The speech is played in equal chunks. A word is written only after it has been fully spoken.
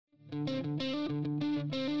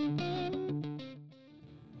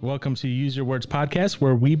Welcome to Use Your Words podcast,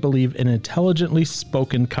 where we believe in intelligently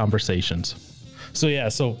spoken conversations. So you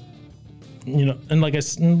know, and I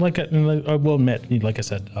will admit, like I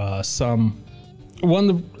said,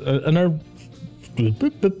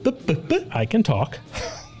 I can talk,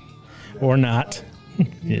 or not,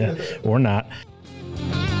 yeah, or not.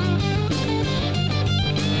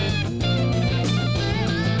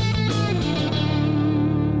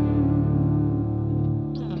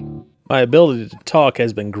 My ability to talk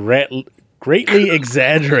has been greatly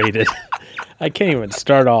exaggerated. I can't even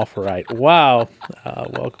start off right. Wow.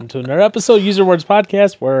 Welcome to another episode of Use Your Words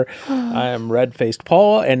podcast, where I am red-faced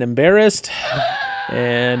Paul and embarrassed.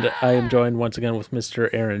 And I am joined once again with Mr.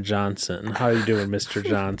 Aaron Johnson. How are you doing, Mr.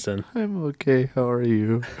 Johnson? I'm okay. How are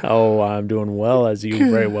you? Oh, I'm doing well, as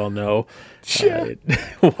you very well know.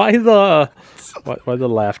 Why the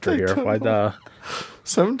laughter here? Why the...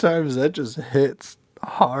 Sometimes that just hits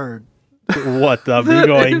hard. What, the me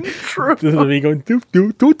going... The me going... And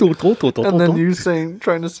then you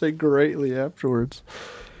trying to say greatly afterwards.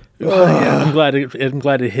 Yeah, I'm glad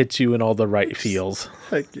it hits you in all the right feels.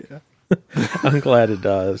 Heck yeah. I'm glad it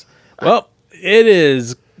does. Well, it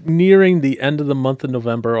is nearing the end of the month of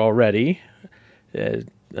November already.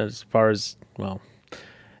 As far as, well,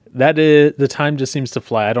 that is, the time just seems to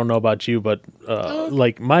fly. I don't know about you, but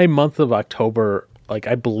like my month of October, like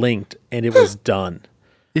I blinked and it was done.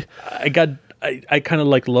 Yeah. I kind of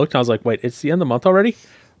like looked and I was like, wait, it's the end of the month already?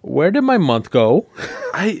 Where did my month go?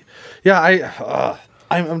 I'm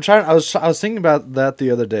trying. I was thinking about that the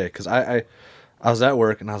other day because I was at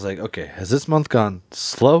work and I was like, okay, has this month gone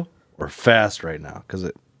slow or fast right now? Because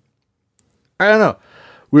I don't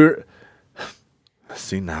know.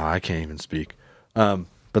 See, now I can't even speak. But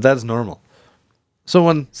that's normal. So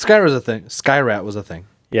when Skyrat was a thing.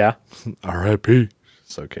 Yeah. R.I.P.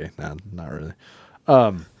 It's okay. Nah, not really.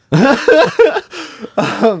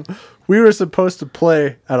 We were supposed to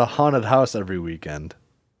play at a haunted house every weekend.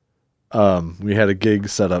 We had a gig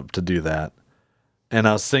set up to do that. And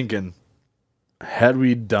I was thinking, had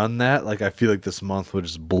we done that, like I feel like this month would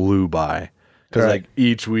just blew by. Because like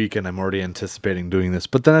each weekend I'm already anticipating doing this.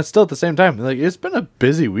 But then it's still at the same time, like it's been a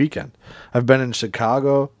busy weekend. I've been in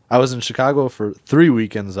Chicago. I was in Chicago for 3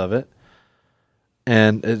 weekends of it.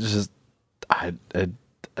 And it's just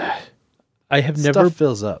stuff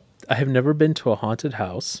fills up. I have never been to a haunted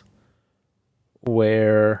house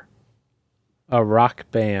where a rock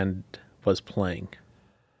band was playing.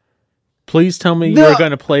 Please tell me you're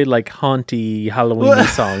going to play like haunty Halloween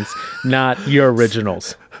songs, not your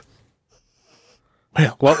originals.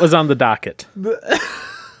 Well, what was on the docket?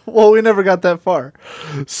 Well, we never got that far.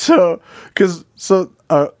 So it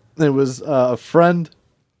was a friend.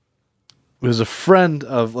 It was a friend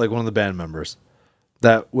of like one of the band members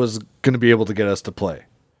that was going to be able to get us to play.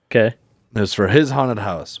 Okay. It was for his haunted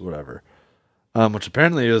house, whatever. Which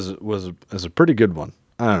apparently was a pretty good one.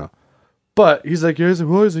 I don't know. But he's like, yeah,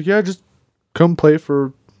 just come play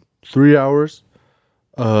for 3 hours.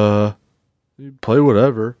 Play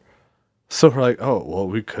whatever. So we're like, oh, well,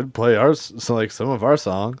 we could play some of our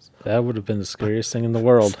songs. That would have been the scariest thing in the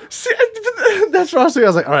world. See, that's what I was thinking. I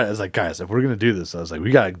was like, all right. I was like, guys, if we're gonna do this, I was like, we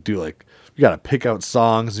gotta pick out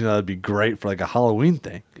songs. You know, that'd be great for like a Halloween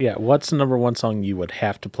thing. Yeah. What's the number one song you would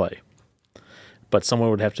have to play? But someone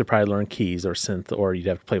would have to probably learn keys or synth, or you'd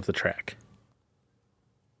have to play with the track.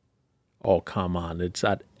 Oh, come on. It's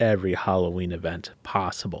at every Halloween event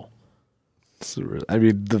possible. I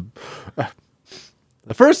mean, the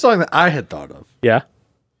first song that I had thought of. Yeah.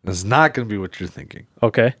 Is not going to be what you're thinking.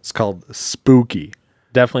 Okay. It's called Spooky.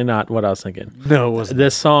 Definitely not what I was thinking. No, it wasn't.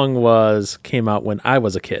 This song came out when I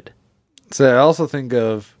was a kid. So I also think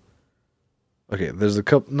of... Okay, there's a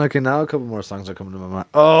couple... Okay, now a couple more songs are coming to my mind.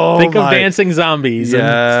 Oh, think of Dancing Zombies.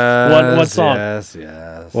 Yes. What song? Yes.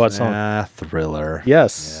 What song? Thriller.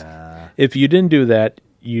 Yes. Yeah. If you didn't do that,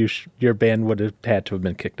 your band would have had to have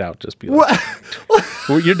been kicked out. Just be like, what?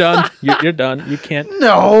 You're done. You're done. You can't.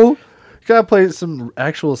 No. You gotta play some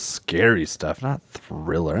actual scary stuff, not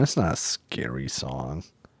Thriller. That's not a scary song.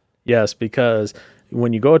 Yes, because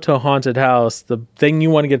when you go to a haunted house, the thing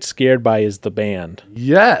you want to get scared by is the band.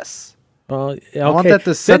 Yes. Well, okay. I want that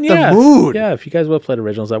to set the mood. Yeah, if you guys would have played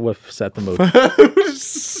originals, that would have set the mood.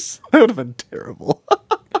 That would have been terrible.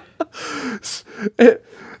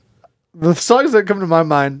 The songs that come to my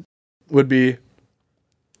mind would be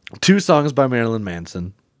 2 songs by Marilyn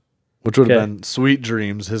Manson, which would have been Sweet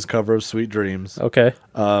Dreams, his cover of Sweet Dreams. Okay.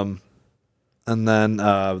 And then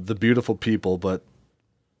The Beautiful People, but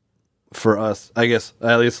for us, I guess,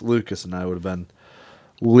 at least Lucas and I would have been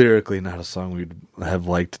lyrically not a song we'd have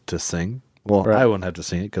liked to sing, Well, Right. I wouldn't have to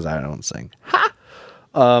sing it because I don't sing.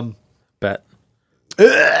 Bet.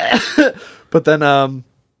 But then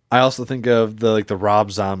I also think of the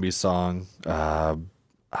Rob Zombie song. I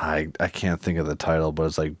can't think of the title, but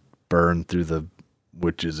it's like "Burn Through the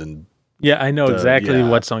Witches" and Yeah, I know exactly yeah.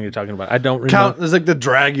 what song you're talking about. I don't remember. It's like the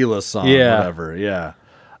Dragula song, Yeah. whatever. Yeah,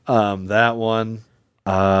 that one.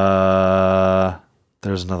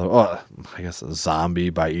 There's another. Oh, I guess a Zombie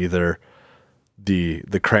by either the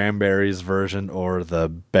Cranberries version or the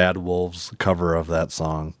Bad Wolves cover of that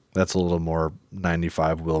song. That's a little more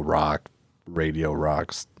 95 wheel rock, radio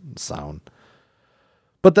rock sound.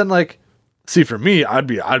 But then see, for me, I'd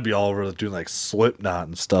be all over doing like Slipknot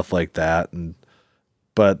and stuff like that,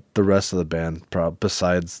 but the rest of the band,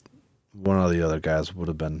 besides one of the other guys, would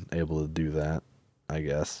have been able to do that, I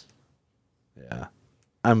guess. Yeah,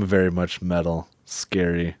 I'm very much metal,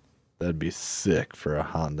 scary. That'd be sick for a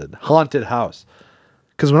haunted house.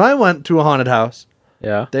 Because when I went to a haunted house,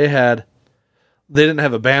 Yeah. they didn't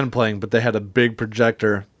have a band playing, but they had a big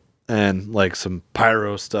projector and like some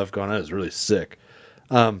pyro stuff going on. It was really sick.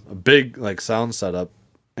 A big sound setup,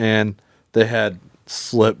 and they had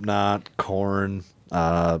Slipknot, Korn,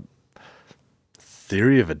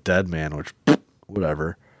 Theory of a Dead Man, which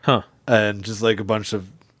whatever, Huh. and just like a bunch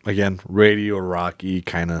of radio rocky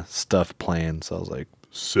kind of stuff playing. So I was like,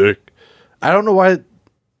 sick. I don't know why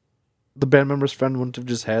the band member's friend wouldn't have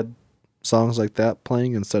just had songs like that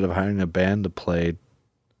playing instead of hiring a band to play.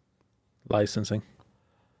 Licensing.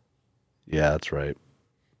 Yeah, that's right.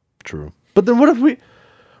 True. But then what if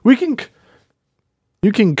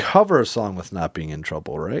you can cover a song with not being in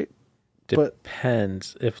trouble, right? But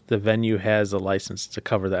Depends if the venue has a license to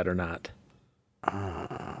cover that or not.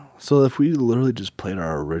 so if we literally just played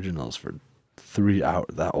our originals for 3 hours,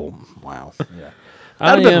 wow. Yeah.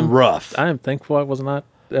 That'd have been rough. I am thankful I was not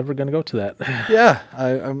ever going to go to that. Yeah,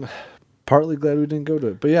 I'm partly glad we didn't go to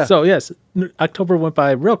it. But yeah. So, yes, October went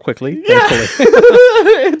by real quickly, thankfully.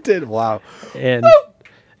 It did. Wow. And,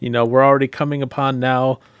 we're already coming upon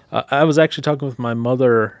now. I was actually talking with my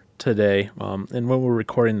mother today, and when we're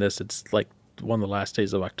recording this, it's like one of the last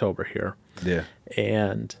days of October here. Yeah.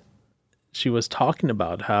 And she was talking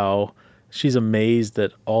about how she's amazed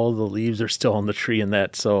that all the leaves are still on the tree on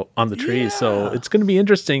the trees. So it's going to be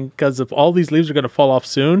interesting because if all these leaves are going to fall off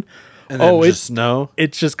soon, And then just snow.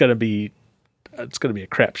 it's just going to be a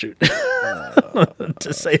crapshoot,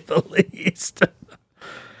 to say the least.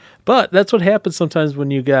 But that's what happens sometimes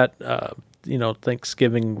when you got,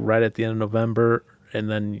 Thanksgiving right at the end of November, and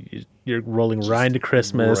then you're rolling right into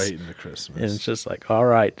Christmas. Right into Christmas. And it's just like, all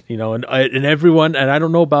right, and everyone, and I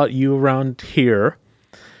don't know about you around here,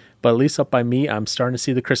 but at least up by me, I'm starting to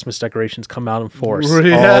see the Christmas decorations come out in force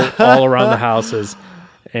Yeah. all around the houses.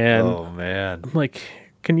 And Oh, man. I'm like,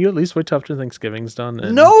 can you at least wait till after Thanksgiving's done?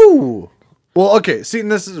 And No. Well, okay. See,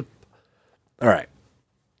 and this is all right.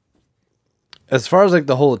 As far as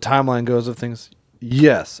the whole timeline goes of things,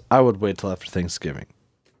 yes, I would wait till after Thanksgiving.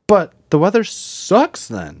 But the weather sucks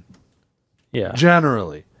then, Yeah,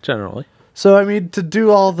 generally. generally. So I mean, to do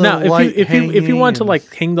all the Now, if you want to hanging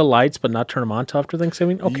hang the lights but not turn them on till after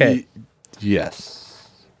Thanksgiving, okay. yes.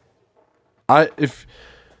 I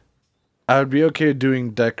would be okay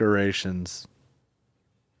doing decorations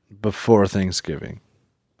before Thanksgiving,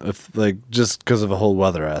 if just because of a whole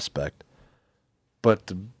weather aspect. But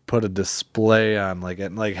to put a display on,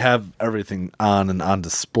 and have everything on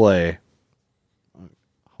display,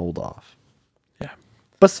 hold off. Yeah.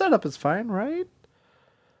 But setup is fine, right?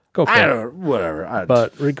 Go for I it. don't, whatever.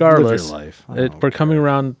 But regardless, live your life. I don't we're coming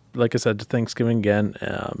around, like I said, to Thanksgiving again,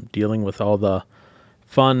 dealing with all the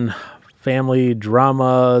fun family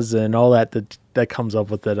dramas and all that comes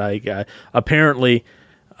up with it. I apparently,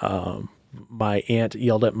 my aunt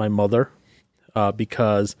yelled at my mother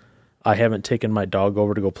because I haven't taken my dog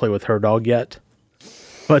over to go play with her dog yet.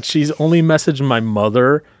 But she's only messaged my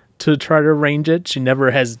mother to try to arrange it. She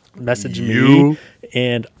never has messaged me.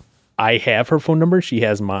 And I have her phone number. She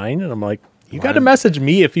has mine. And I'm like, you got to message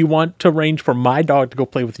me if you want to arrange for my dog to go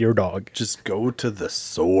play with your dog. Just go to the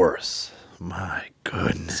source. My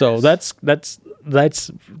goodness. So that's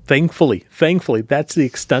thankfully, that's the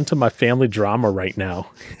extent of my family drama right now.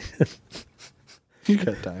 You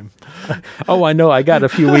got time. Oh, I know. I got a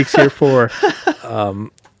few weeks here for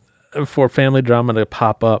family drama to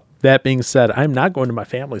pop up. That being said, I'm not going to my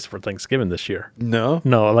family's for Thanksgiving this year. No?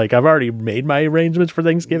 No, I've already made my arrangements for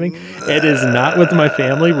Thanksgiving. It is not with my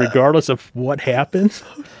family, regardless of what happens.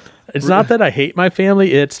 It's not that I hate my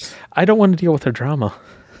family. It's I don't want to deal with their drama.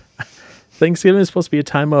 Thanksgiving is supposed to be a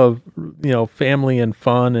time of, family and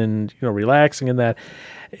fun and, relaxing and that.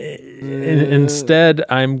 Instead,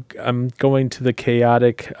 I'm going to the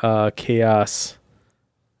chaotic chaos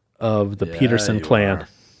of the Peterson you clan.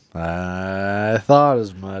 are. I thought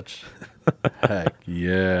as much. Heck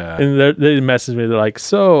yeah. And they message me. They're like,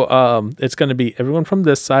 so it's going to be everyone from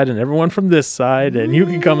this side and everyone from this side, and you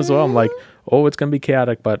can come as well. I'm like, oh, it's going to be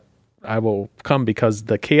chaotic, but I will come because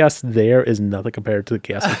the chaos there is nothing compared to the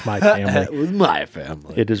chaos with my family. With my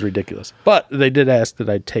family. It is ridiculous. But they did ask that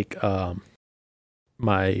I take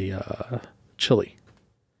my chili.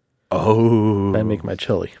 Oh. I make my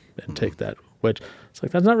chili and take that, which it's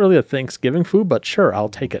like, that's not really a Thanksgiving food, but sure, I'll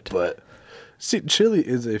take it. But see, chili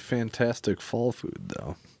is a fantastic fall food,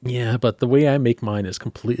 though. Yeah, but the way I make mine is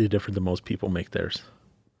completely different than most people make theirs.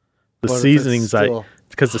 The But if it's seasonings still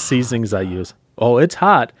because the seasonings I use. Oh, it's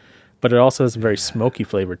hot, but it also has a very smoky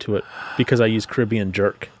flavor to it because I use Caribbean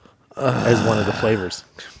jerk as one of the flavors.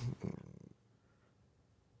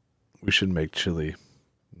 We should make chili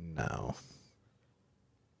now.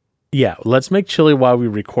 Yeah, let's make chili while we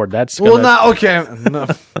record. That's Well, not okay. No.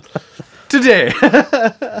 Today.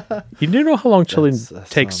 You do know how long chili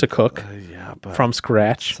takes to sounds- cook yeah, but from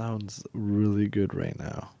scratch? sounds really good right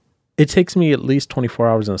now. It takes me at least 24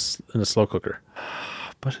 hours in a slow cooker.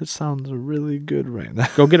 But it sounds really good right now.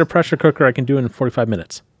 Go get a pressure cooker. I can do it in 45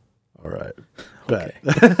 minutes. All right. Bet.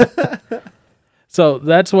 So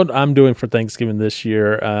that's what I'm doing for Thanksgiving this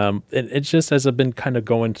year. It's just as I've been kind of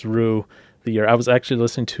going through the year. I was actually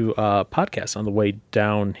listening to a podcast on the way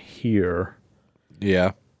down here.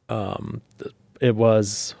 Yeah. It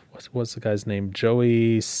was, what's the guy's name?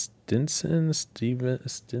 Joey Stinson? Steven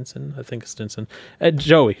Stinson? I think it's Stinson.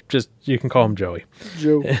 Joey. Just, you can call him Joey.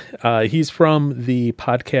 Joe. He's from the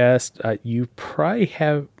podcast. You probably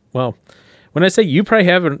have, well, when I say you probably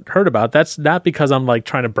haven't heard about, that's not because I'm like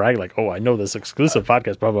trying to brag, like, oh, I know this exclusive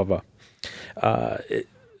podcast, blah, blah, blah.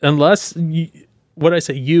 Unless, when I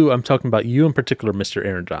say you, I'm talking about you in particular, Mr.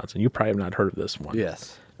 Aaron Johnson. You probably have not heard of this one.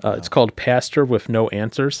 Yes. It's called Pastor with No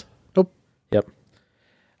Answers. Nope. Yep.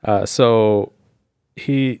 So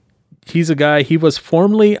he's a guy, he was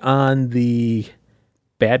formerly on the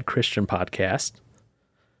Bad Christian podcast.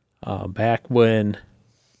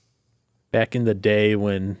 Back in the day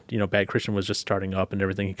when, Bad Christian was just starting up and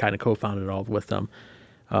everything, he kind of co-founded it all with them.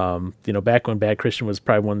 Back when Bad Christian was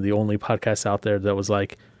probably one of the only podcasts out there that was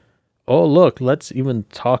like, oh, look, let's even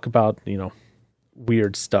talk about,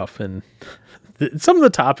 weird stuff. And some of the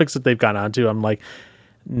topics that they've gone on to, I'm like,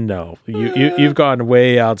 no, you've gone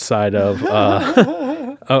way outside of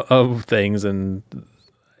of things, and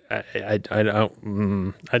I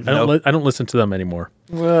don't listen to them anymore.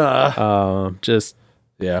 Just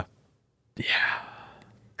Yeah.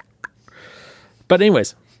 But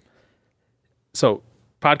anyways, so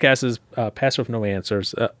podcast is Pastor with No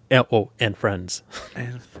Answers. And friends.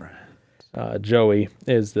 And friend. Joey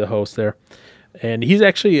is the host there, and he's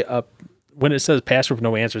actually when it says Pastor with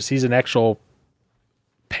No Answers, he's an actual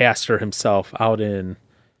pastor himself out in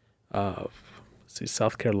is he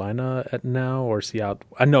South Carolina now, or is he out?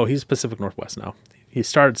 No, he's Pacific Northwest now. He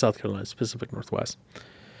started South Carolina, Pacific Northwest.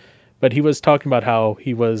 But he was talking about how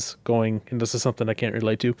he was going, and this is something I can't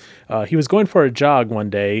relate to. He was going for a jog one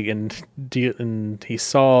day, and he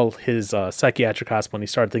saw his psychiatric hospital, and he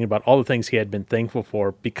started thinking about all the things he had been thankful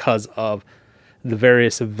for because of the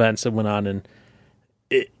various events that went on. And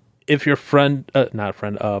if you're a fan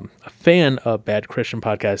of Bad Christian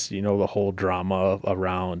Podcast, you know the whole drama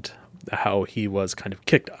around how he was kind of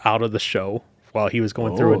kicked out of the show while he was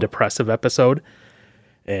going through a depressive episode.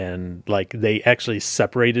 And like they actually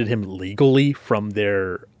separated him legally from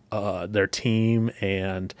their team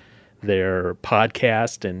and their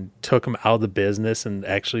podcast and took him out of the business, and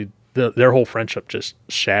actually their whole friendship just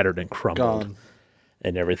shattered and crumbled. Gone.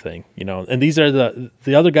 And everything, and these are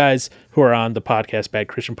the other guys who are on the podcast, Bad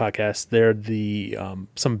Christian Podcast. They're the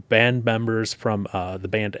some band members from the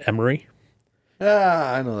band Emery.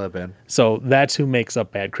 Yeah, I know that band. So that's who makes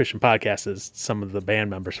up Bad Christian Podcast, is some of the band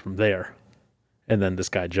members from there. And then this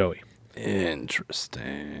guy, Joey.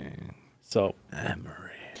 Interesting. So, Emery.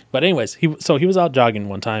 but anyways, he was out jogging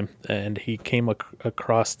one time, and he came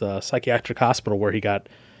across the psychiatric hospital where he got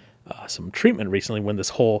some treatment recently when this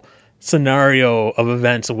whole scenario of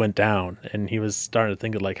events went down. And he was starting to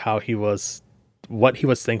think of like what he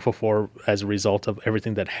was thankful for as a result of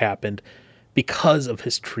everything that happened because of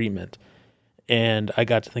his treatment. And I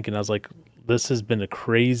got to thinking, I was like, this has been a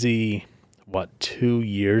crazy, 2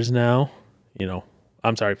 years now?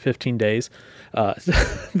 15 days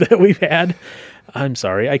that we've had. I'm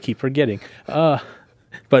sorry, I keep forgetting.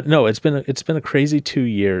 But no, it's been a crazy 2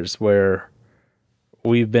 years where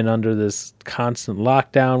we've been under this constant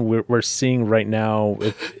lockdown. We're seeing right now,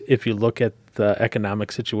 if you look at the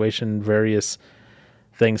economic situation, various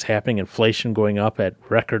things happening, inflation going up at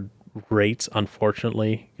record rates,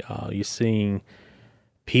 unfortunately. You're seeing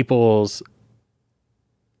people's,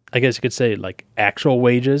 I guess you could say, like actual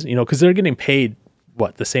wages, because they're getting paid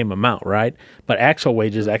the same amount, right? But actual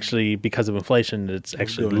wages actually, because of inflation, it's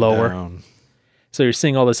actually Going lower. down. So you're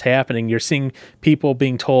seeing all this happening. You're seeing people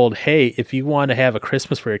being told, hey, if you want to have a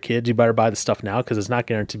Christmas for your kids, you better buy the stuff now because it's not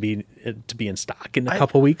guaranteed to be in stock in a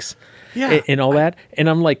couple weeks. Yeah. And all that. And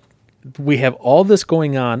I'm like, we have all this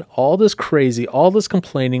going on, all this crazy, all this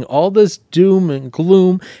complaining, all this doom and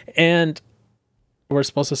gloom, and we're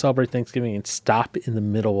supposed to celebrate Thanksgiving and stop in the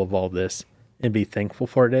middle of all this and be thankful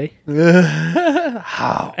for a day.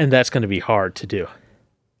 How? And that's going to be hard to do.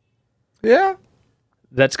 Yeah.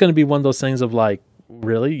 That's going to be one of those things of like,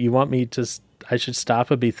 really? You want me to, I should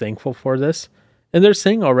stop and be thankful for this? And they're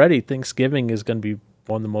saying already Thanksgiving is going to be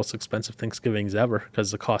one of the most expensive Thanksgivings ever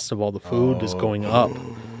because the cost of all the food is going up.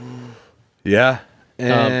 Yeah.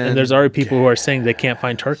 And there's already people who are saying they can't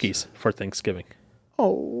find turkeys for Thanksgiving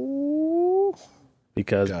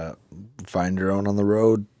because find your own on the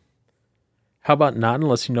road. how about not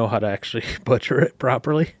unless you know how to actually butcher it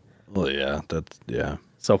properly? Well, yeah, yeah.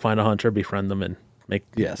 So find a hunter, befriend them, and make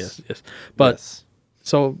Yes. But Yes.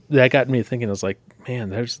 so that got me thinking. I was like, man,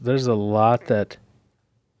 there's a lot that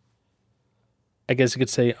I guess you could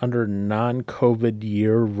say under non-COVID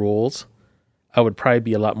year rules, I would probably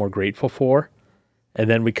be a lot more grateful for. And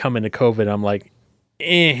then we come into COVID, I'm like,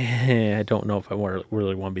 I don't know if I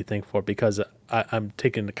really want to be thankful for because I'm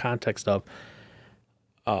taking the context of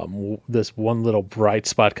this one little bright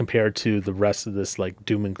spot compared to the rest of this like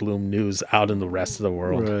doom and gloom news out in the rest of the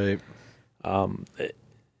world. Right.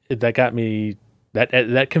 That got me,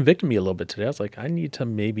 that convicted me a little bit today. I was like, I need to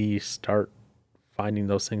maybe start finding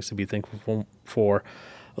those things to be thankful for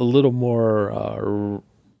a little more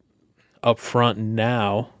upfront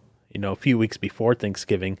now, a few weeks before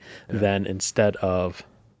Thanksgiving, than instead of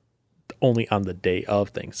only on the day of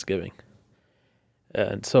Thanksgiving.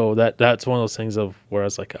 And so that's one of those things of where I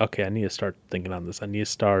was like, okay, I need to start thinking on this. I need to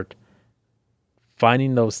start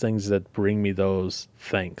finding those things that bring me those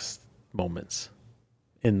thanks moments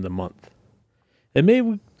in the month. And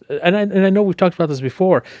maybe, and I know we've talked about this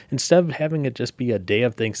before, instead of having it just be a day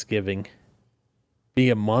of Thanksgiving, be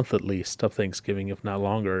a month at least of Thanksgiving, if not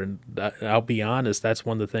longer. And I'll be honest, that's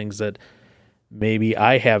one of the things that maybe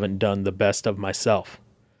I haven't done the best of myself,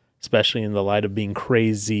 especially in the light of being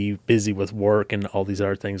crazy busy with work and all these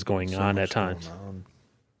other things going on at times.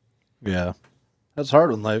 Yeah. That's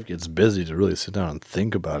hard when life gets busy to really sit down and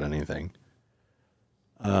think about anything.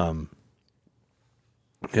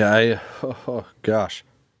 Yeah, oh gosh.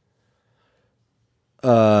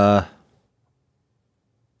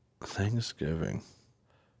 Thanksgiving.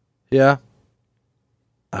 Yeah.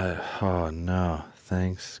 Oh no,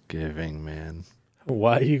 Thanksgiving, man.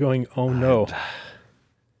 Why are you going, oh no?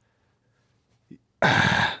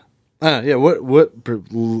 Yeah,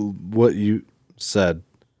 what you said,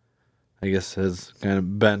 I guess, has kind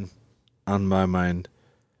of been on my mind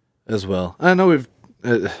as well. I know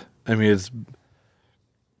it's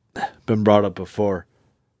been brought up before,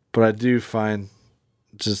 but I do find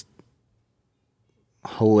just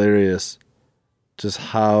hilarious just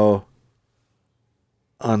how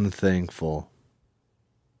unthankful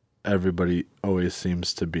everybody always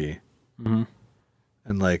seems to be. Mm-hmm.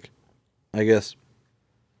 And like, I guess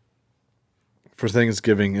for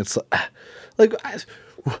Thanksgiving, it's like,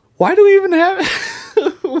 why do we even have it?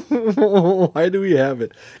 Why do we have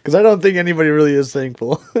it? Because I don't think anybody really is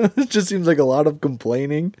thankful. It just seems like a lot of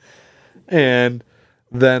complaining, and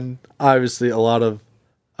then obviously a lot of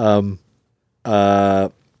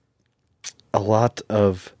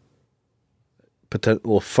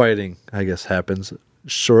potential fighting, I guess, happens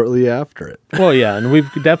shortly after it. Well, yeah, and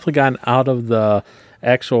we've definitely gotten out of the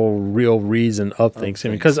actual real reason of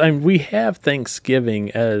Thanksgiving because we have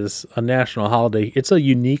Thanksgiving as a national holiday. It's a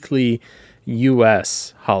uniquely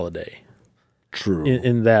U.S. holiday. True.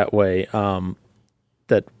 In that way,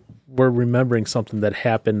 that we're remembering something that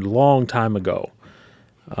happened a long time ago,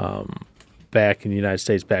 back in the United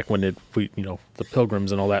States, back when the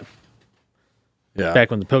Pilgrims and all that. Yeah. Back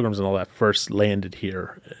when the Pilgrims and all that first landed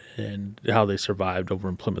here, and how they survived over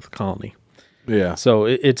in Plymouth Colony. Yeah. So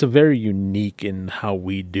it's a very unique in how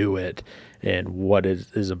we do it and what it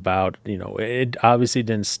is about. It obviously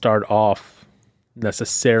didn't start off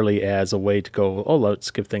necessarily as a way to go, oh,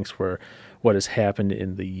 let's give thanks for what has happened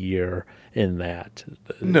in the year in that.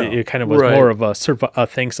 No, it kind of was right. more of a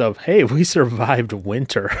thanks of, hey, we survived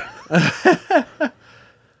winter.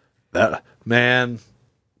 That man,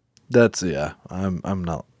 that's I'm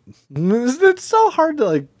not. It's so hard to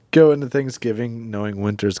like go into Thanksgiving knowing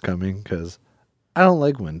winter's coming because I don't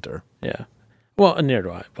like winter. Yeah. Well, neither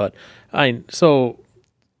do I. But so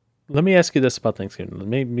let me ask you this about Thanksgiving.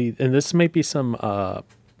 Maybe, and this may be some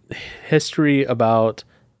history about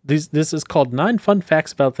these. This is called 9 Fun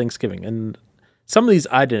Facts About Thanksgiving, and some of these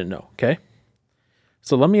I didn't know. Okay.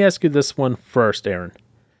 So let me ask you this one first, Aaron.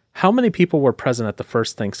 How many people were present at the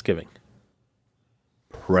first Thanksgiving?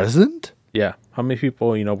 Present? Yeah. How many people,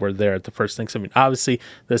 were there at the first Thanksgiving? Obviously,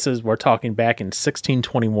 we're talking back in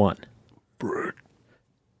 1621.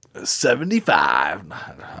 75.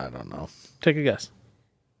 I don't know. Take a guess.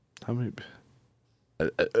 How many?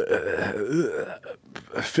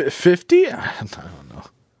 50? I don't know.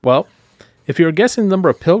 Well, if you were guessing the number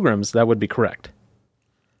of pilgrims, that would be correct.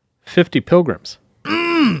 50 pilgrims.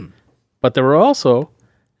 But there were also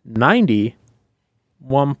 90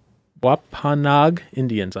 Wampanoag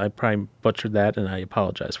Indians. I probably butchered that, and I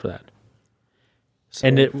apologize for that. So,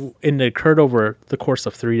 And it occurred over the course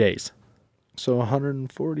of 3 days. So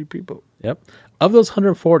 140 people. Yep. Of those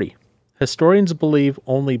 140, historians believe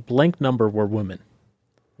only blank number were women.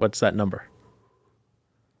 What's that number?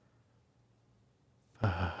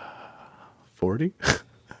 40?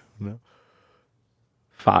 No.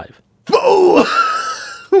 5. Oh!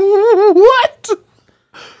 What?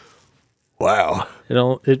 Wow.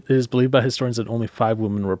 It is believed by historians that only 5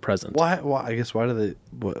 women were present. Why? I guess why do they?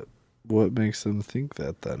 What makes them think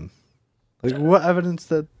that then? Like, what evidence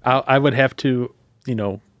that? I would have to,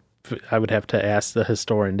 I would have to ask the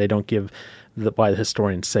historian. They don't give why the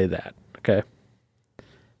historians say that. Okay.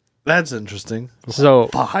 That's interesting. So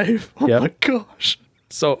 5. Oh Yep. my gosh.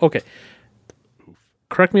 So okay.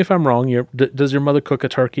 Correct me if I'm wrong. Does your mother cook a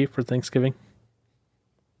turkey for Thanksgiving?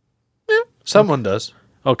 Someone does.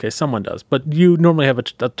 Okay, someone does, but you normally have a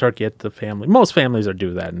turkey at the family. Most families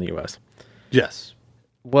do that in the U.S. Yes.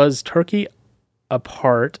 Was turkey a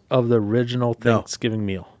part of the original Thanksgiving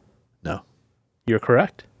meal? No. You're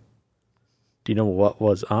correct. Do you know what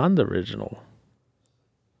was on the original?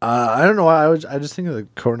 I don't know why. I just think of the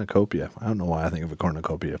cornucopia. I don't know why I think of a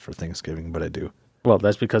cornucopia for Thanksgiving, but I do. Well,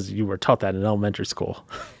 that's because you were taught that in elementary school.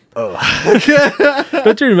 Oh.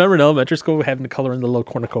 Don't you remember in elementary school having to color in the little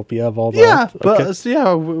cornucopia of all the... Yeah, but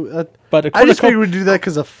Okay. But I just figured we'd do that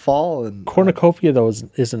because of fall and cornucopia, though,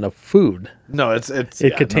 isn't a food. No, it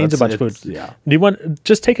Contains a bunch of food. Yeah. Do you want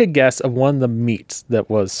just take a guess of one of the meats that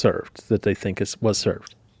was served that they think was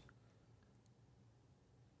served?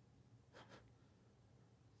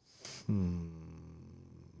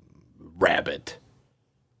 Rabbit.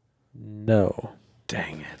 No.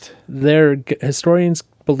 Dang it. Historians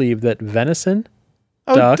believe that venison,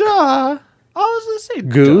 Oh, duck, duh. I was going to say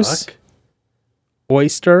goose, duck.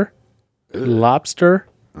 oyster, lobster,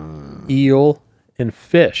 eel, and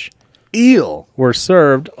fish Eel. were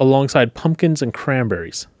served alongside pumpkins and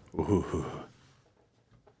cranberries. Ooh.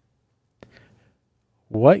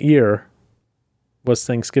 What year was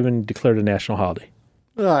Thanksgiving declared a national holiday?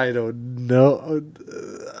 I don't know.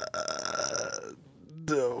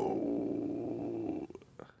 No.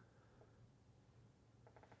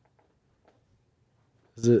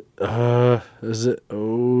 Is it is it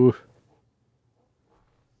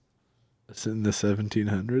in the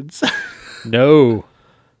 1700s? No.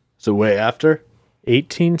 So way after?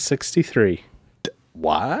 1863.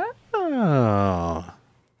 Wow.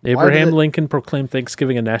 Abraham Lincoln proclaimed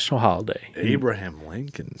Thanksgiving a national holiday. Abraham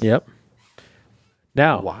Lincoln. Yep.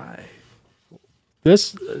 Now, Why?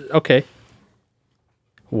 okay.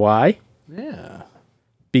 Why? Yeah.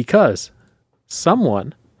 Because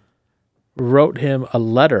someone wrote him a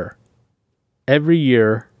letter every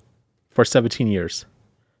year for 17 years,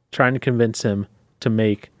 trying to convince him to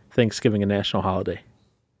make Thanksgiving a national holiday.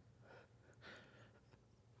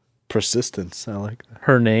 Persistence. I like that.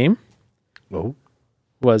 Her name Oh.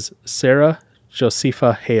 was Sarah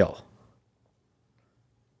Josepha Hale.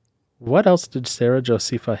 What else did Sarah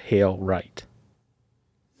Josepha Hale write?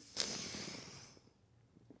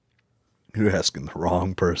 You're asking the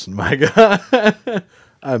wrong person, my God.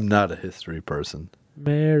 I'm not a history person.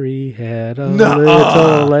 Mary had a Nuh-uh.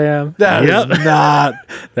 little lamb. That is not.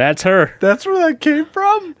 That's her. That's where that came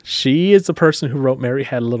from? She is the person who wrote Mary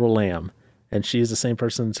Had a Little Lamb, and she is the same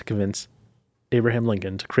person to convince Abraham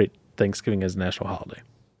Lincoln to create Thanksgiving as a national holiday.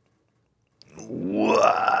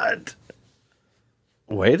 What?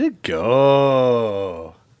 Way to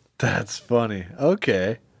go. That's funny.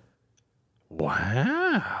 Okay.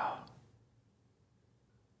 Wow.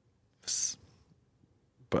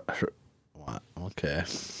 But what? Okay.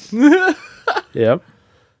 Yep.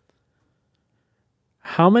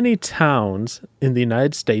 How many towns in the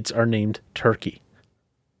United States are named Turkey?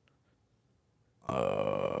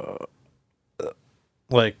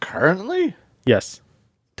 Like currently? Yes.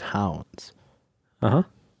 Towns. Uh-huh.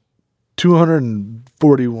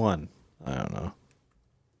 241. I don't know.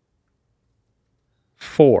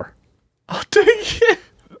 4. Oh, dang it.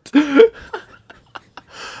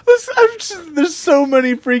 There's so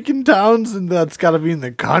many freaking towns, and that's got to be in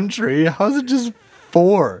the country. How's it just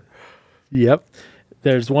 4? Yep.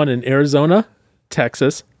 There's one in Arizona,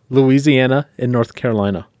 Texas, Louisiana, and North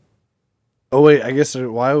Carolina. Oh, wait. I guess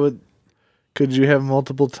could you have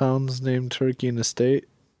multiple towns named Turkey in a state?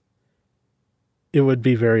 It would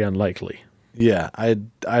be very unlikely. Yeah, I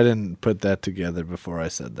didn't put that together before I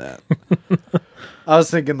said that. I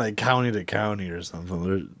was thinking like county to county or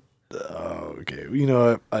something. Okay, you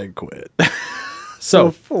know what? I quit.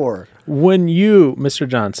 So 4. When you, Mr.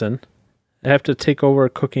 Johnson, have to take over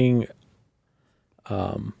cooking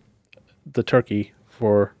the turkey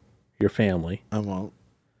for your family, I won't.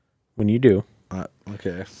 when you do,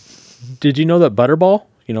 Okay. did you know that Butterball,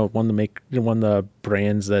 one of the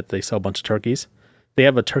brands that they sell a bunch of turkeys, they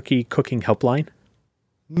have a turkey cooking helpline?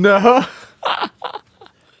 No.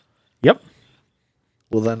 Yep.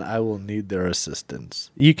 Well, then I will need their assistance.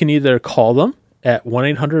 You can either call them at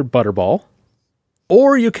 1-800-BUTTERBALL,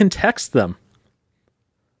 or you can text them,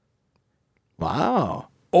 Wow.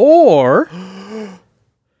 or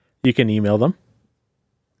you can email them,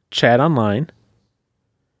 chat online,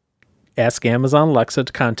 ask Amazon Alexa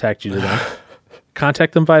to contact you to them,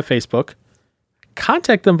 contact them via Facebook,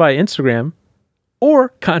 contact them via Instagram, or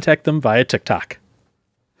contact them via TikTok.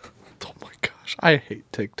 Oh my gosh, I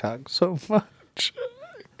hate TikTok so much.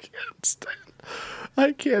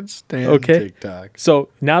 I can't stand TikTok. So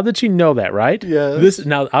now that you know that, right? Yes.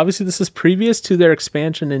 Now, obviously, this is previous to their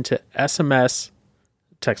expansion into SMS,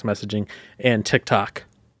 text messaging, and TikTok.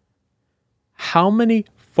 How many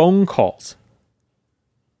phone calls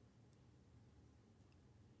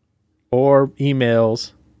or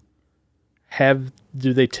emails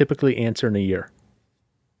do they typically answer in a year?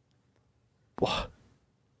 What?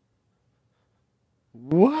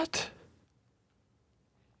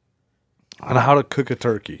 On how to cook a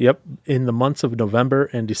turkey. Yep, in the months of November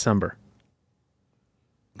and December.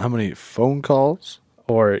 How many phone calls?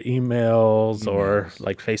 Or emails or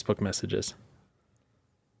like Facebook messages.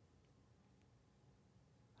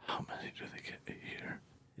 How many do they get a year?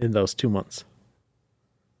 In those 2 months.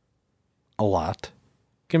 A lot.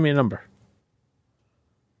 Give me a number.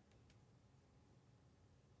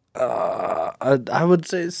 I would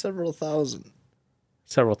say several thousand.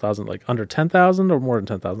 Several thousand, like under 10,000 or more than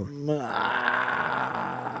 10,000?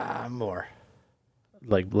 More.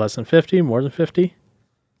 Like less than 50, more than 50?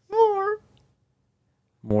 More.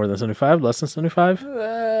 More than 75, less than 75?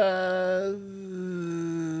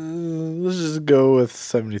 Let's just go with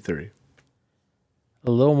 73.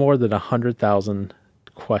 A little more than 100,000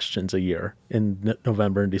 questions a year in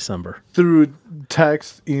November and December. Through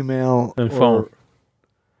text, email, And phone.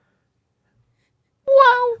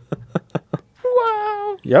 Wow.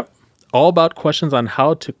 Wow. Yep. All about questions on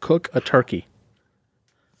how to cook a turkey.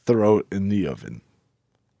 Throw it in the oven.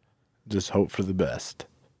 Just hope for the best.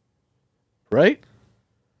 Right?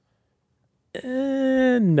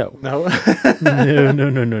 No. No. No.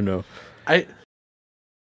 I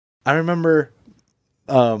remember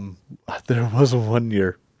there was one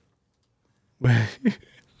year when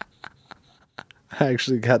I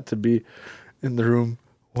actually got to be in the room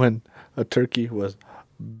when a turkey was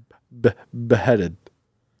beheaded.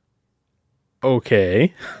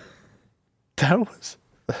 Okay. That was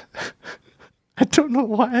I don't know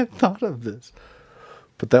why I thought of this,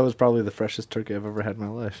 but that was probably the freshest turkey I've ever had in my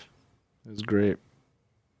life. It was great.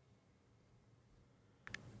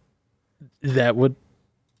 That would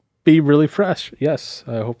be really fresh. Yes.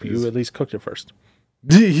 I hope you at least cooked it first.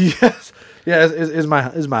 Yes, yeah. Is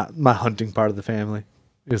my hunting part of the family.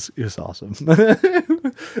 Is awesome.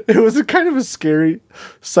 It was a kind of a scary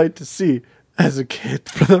sight to see as a kid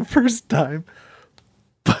for the first time,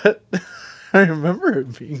 but I remember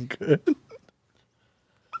it being good.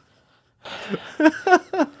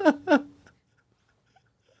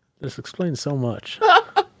 This explains so much.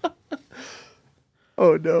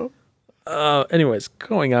 Oh no. Anyways,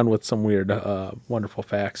 going on with some weird, wonderful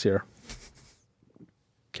facts here.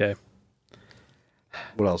 Okay.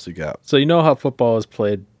 What else you got? So you know how football is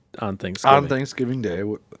played on Thanksgiving? On Thanksgiving Day.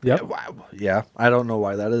 Yep. Yeah. I don't know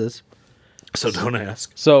why that is. So don't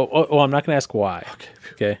ask. So, I'm not going to ask why.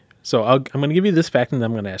 Okay. So I'm going to give you this fact, and then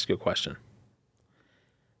I'm going to ask you a question.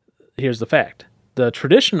 Here's the fact. The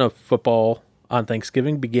tradition of football on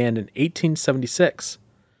Thanksgiving began in 1876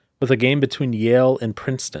 with a game between Yale and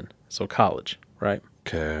Princeton, so college, right?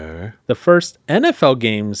 Okay. The first NFL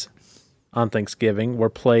games on Thanksgiving were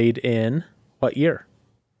played in what year?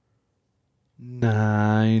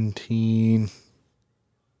 19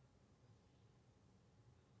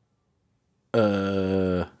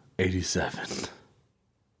 87.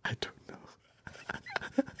 I don't know.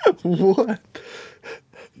 What?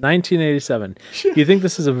 1987. Do you think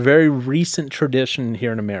this is a very recent tradition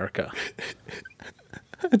here in America?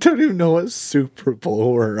 I don't even know what Super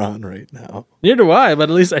Bowl we're on right now. Neither do I, but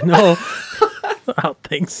at least I know about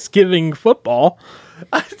Thanksgiving football.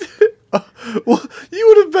 Well, you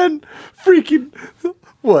would have been freaking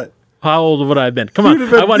what? How old would I have been? Come on, You'd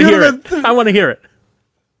have been- I want to you'd hear have it. been I want to hear it.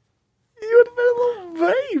 You would have been a little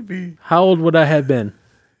baby. How old would I have been?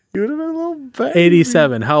 You would have been a little baby.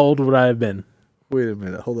 87. How old would I have been? Wait a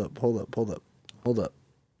minute. Hold up.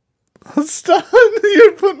 Stop.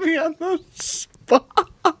 You put me on the spot.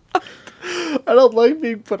 I don't like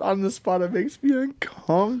being put on the spot. It makes me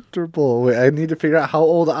uncomfortable. Wait, I need to figure out how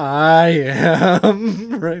old I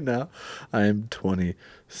am right now. I am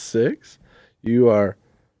 26. You are...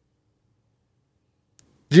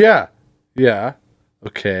 Yeah.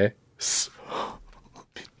 Okay. So, let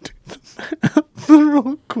me do the math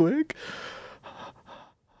real quick.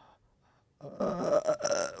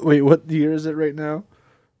 Wait, what year is it right now?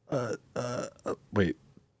 Wait,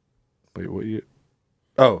 what year?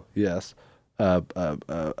 Oh, yes. Yeah,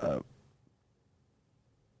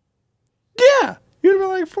 you'd have been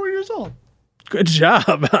like 4 years old. Good job.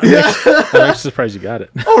 I'm actually surprised you got it.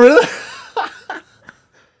 Oh, really?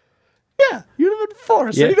 Yeah, you'd have been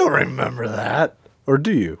 4, so Yeah. you don't remember that. Or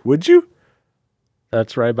do you? Would you?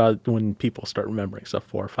 That's right about when people start remembering stuff,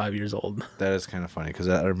 4 or 5 years old. That is kind of funny because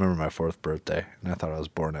I remember my 4th birthday, and I thought I was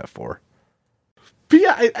born at 4. But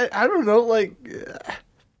yeah, I don't know, like,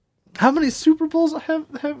 how many Super Bowls have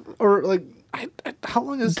or like, how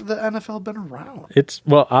long has the NFL been around? It's,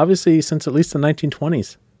 well, obviously since at least the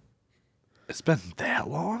 1920s. It's been that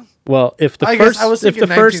long? Well, if the I guess first I was if the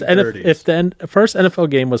thinking first 1930s. if the first NFL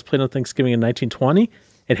game was played on Thanksgiving in 1920,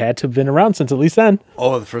 it had to have been around since at least then.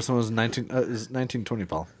 Oh, the first one was 1920,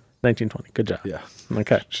 Paul. 1920. Good job. Yeah.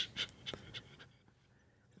 Okay.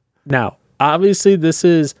 Now, obviously, this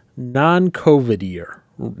is non-COVID year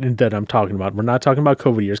that I'm talking about. We're not talking about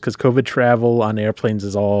COVID years because COVID travel on airplanes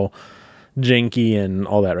is all janky and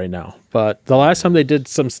all that right now. But the last time they did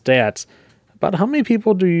some stats, about how many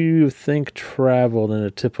people do you think traveled in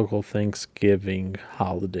a typical Thanksgiving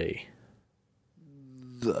holiday?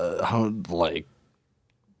 How, like,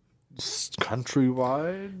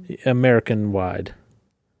 countrywide? American-wide.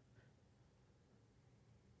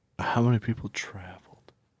 How many people traveled?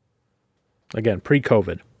 Again,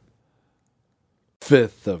 pre-COVID,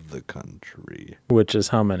 1/5 of the country. which is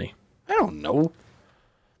how many? I don't know.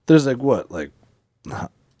 There's like what, like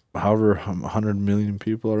however 100 million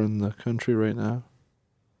people are in the country right now.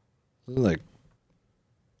 Like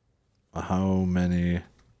how many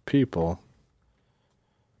people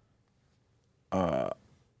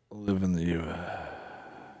live in the U.S.?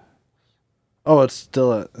 Oh, it's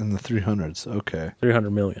still in the 300s. Okay,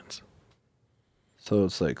 300 millions. so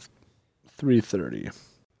it's like 330.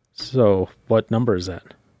 So what number is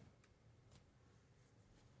that?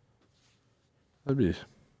 That'd be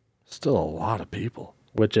still a lot of people.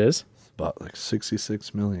 Which is? It's about like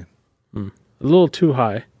 66 million. A little too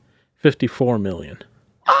high. 54 million.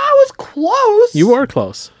 I was close. You were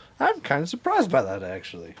close. I'm kind of surprised by that,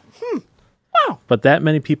 actually. But that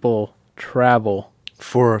many people travel.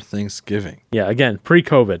 For Thanksgiving. Yeah, again,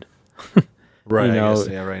 pre-COVID. Right, You know, I guess,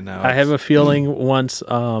 yeah, right now. I have a feeling once,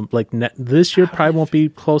 this year probably won't be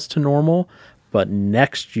close to normal, but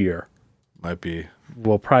next year might be.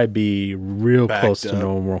 will probably be real Backed close to up.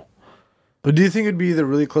 normal. But do you think it'd be either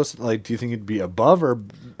really close, like, do you think it'd be above or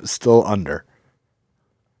still under?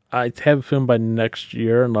 I have a feeling by next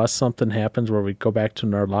year, unless something happens where we go back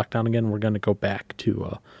to our lockdown again, we're going to go back to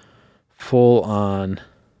a full-on.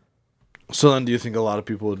 So then do you think a lot of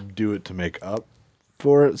people would do it to make up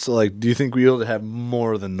for it? So, like, do you think we'll have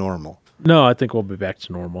more than normal? No, I think we'll be back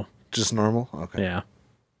to normal. Just normal? Okay. Yeah.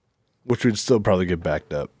 Which would still probably get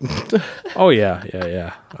backed up. Oh,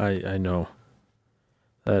 yeah. I know.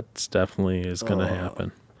 That's definitely is going to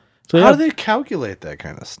happen. So How yeah, do they calculate that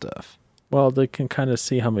kind of stuff? well, they can kind of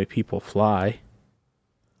see how many people fly.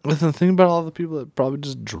 Listen, think about all the people that probably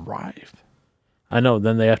just drive. I know.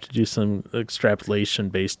 Then they have to do some extrapolation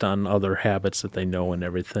based on other habits that they know and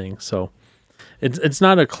everything. So it's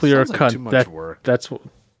not a clear Sounds like cut. too much work.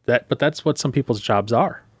 But that's what some people's jobs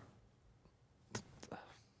are.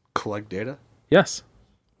 Collect data? Yes.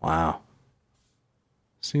 Wow.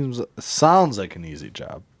 Sounds like an easy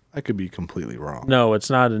job. I could be completely wrong. No, it's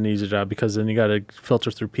not an easy job because then you got to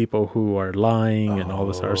filter through people who are lying and all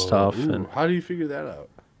this other stuff. Ooh, And how do you figure that out?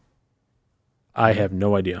 I have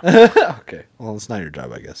no idea. Okay. Well, it's not your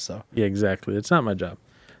job, I guess. So Yeah, exactly. It's not my job.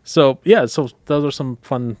 So, yeah, so those are some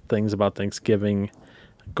fun things about Thanksgiving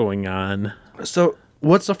going on. So,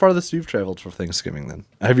 what's the farthest you've traveled for Thanksgiving then?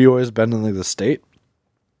 Have you always been in like the state?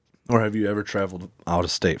 Or have you ever traveled out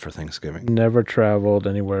of state for Thanksgiving? Never traveled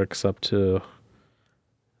anywhere except to.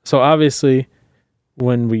 So, obviously,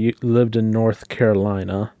 when we lived in North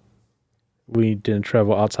Carolina, we didn't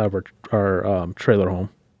travel outside of our trailer home,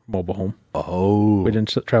 mobile home. Oh. We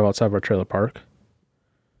didn't travel outside of our trailer park.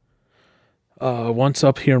 Once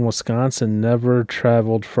up here in Wisconsin, never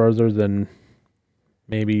traveled further than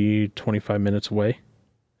maybe 25 minutes away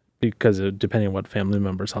because depending on what family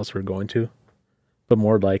member's house we were going to. But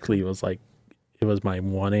more likely it was my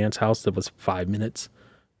one aunt's house that was 5 minutes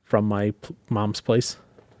from my mom's place.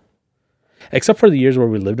 Except for the years where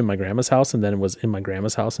we lived in my grandma's house and then it was in my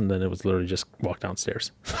grandma's house and then it was literally just walk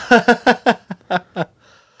downstairs.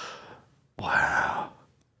 Wow.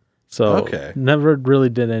 So never really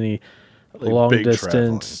did any long big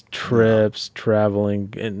distance trips,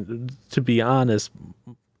 traveling. And to be honest,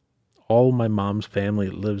 all my mom's family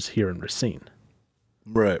lives here in Racine.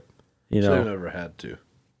 Right. You So know, you never had to.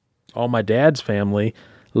 all my dad's family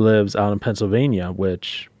lives out in Pennsylvania,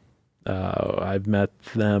 which I've met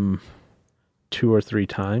them 2 or 3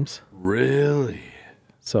 times. Really?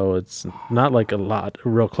 So it's not like a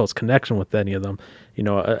real close connection with any of them. You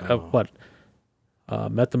know,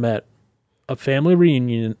 met them at a family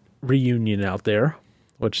reunion out there,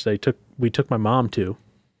 which we took my mom to.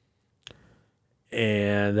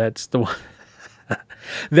 And that's the one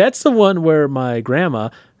that's the one where my grandma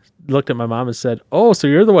looked at my mom and said, "Oh, so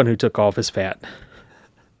you're the one who took off his fat."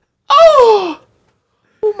 Oh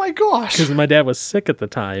my gosh. Because my dad was sick at the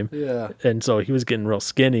time. Yeah. And so he was getting real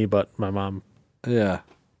skinny, but my mom, Yeah.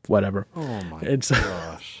 whatever. Oh my And so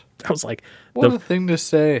gosh. I was like, What a thing to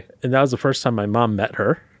say. and that was the first time my mom met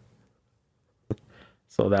her.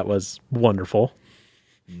 So that was wonderful.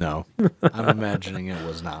 No. I'm imagining it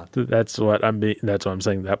was not. That's what I'm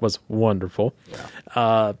saying. That was wonderful.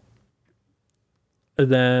 Yeah.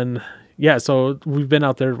 And then, yeah, so we've been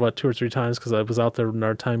out there, 2 or 3 times because I was out there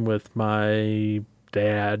another time with my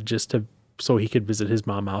dad so he could visit his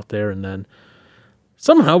mom out there. And then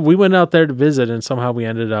somehow we went out there to visit and somehow we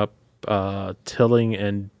ended up tilling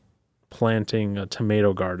and planting a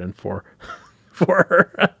tomato garden for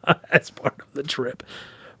her as part of the trip.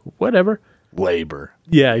 Whatever. Labor.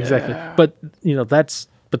 Yeah, exactly. But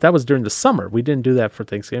that was during the summer. We didn't do that for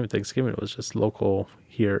Thanksgiving. Thanksgiving was just local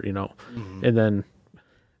here, Mm-hmm. And then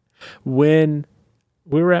when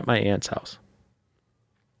we were at my aunt's house,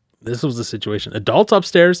 this was the situation. Adults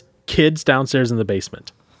upstairs, kids downstairs in the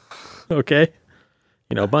basement. Okay?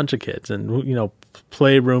 A bunch of kids and,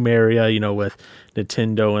 playroom area, with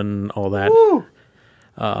Nintendo and all that.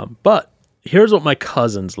 But here's what my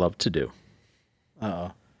cousins love to do.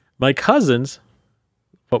 Uh-oh. My cousins,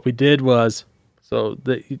 what we did was, so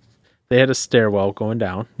they had a stairwell going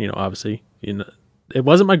down, obviously. It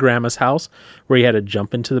wasn't my grandma's house where you had to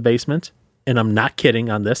jump into the basement. And I'm not kidding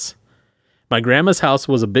on this. My grandma's house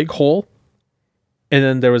was a big hole. And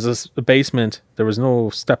then there was a basement. There was no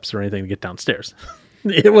steps or anything to get downstairs.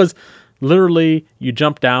 It was literally you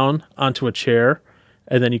jumped down onto a chair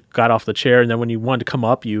and then you got off the chair. And then when you wanted to come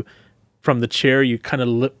up, from the chair, you kind of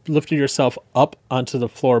lifted yourself up onto the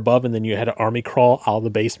floor above, and then you had to army crawl out of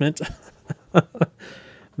the basement.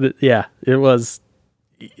 Yeah, it was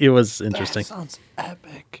interesting. That sounds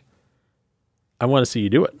epic. I want to see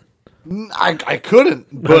you do it. I couldn't,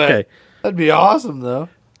 but Okay. that'd be awesome, though.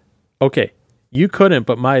 Okay, you couldn't,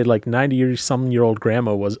 but my 90-some-year-old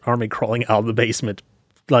grandma was army crawling out of the basement,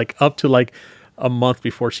 up to a month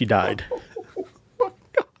before she died. Oh my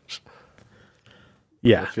gosh.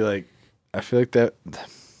 Yeah. I feel like that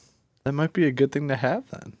might be a good thing to have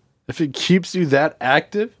then. If it keeps you that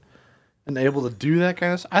active and able to do that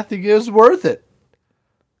kind of stuff, I think it was worth it.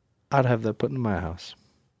 I'd have that put in my house.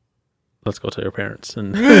 Let's go tell your parents,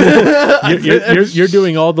 and you're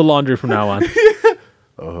doing all the laundry from now on.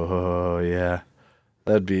 Oh yeah,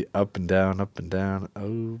 that'd be up and down, up and down.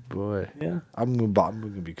 Oh boy, Yeah. I'm gonna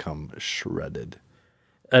become shredded.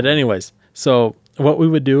 And anyways, so what we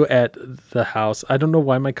would do at the house, I don't know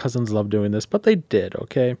why my cousins love doing this, but they did.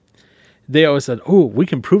 Okay, they always said, "Oh, we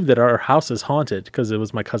can prove that our house is haunted," because it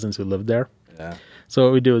was my cousins who lived there. Yeah. So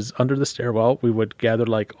what we do is under the stairwell, we would gather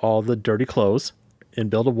all the dirty clothes and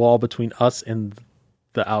build a wall between us and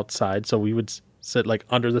the outside. So we would sit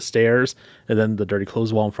under the stairs and then the dirty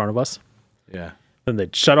clothes wall in front of us. Yeah. Then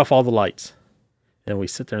they'd shut off all the lights and we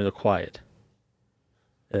sit there in the quiet.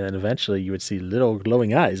 And then eventually you would see little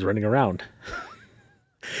glowing eyes running around.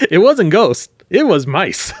 It wasn't ghosts. It was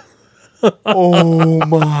mice. Oh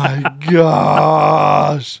my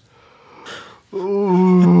gosh.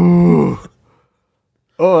 Ooh.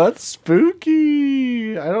 Oh, that's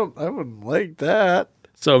spooky. I wouldn't like that.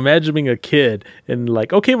 So imagine being a kid and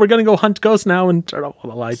like, okay, we're gonna go hunt ghosts now and turn off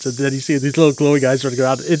all the lights, and then you see these little glowing guys running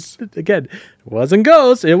around. It wasn't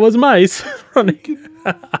ghosts, it was mice running.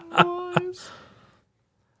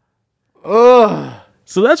 Ugh.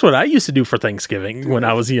 So that's what I used to do for Thanksgiving when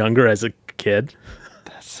I was younger as a kid.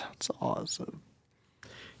 That sounds awesome.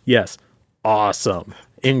 Yes, awesome.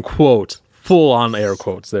 In quotes, full on air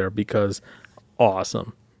quotes there, because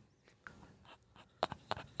awesome.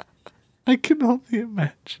 I can only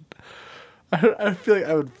imagine. I feel like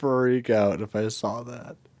I would freak out if I saw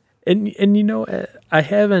that. And you know, I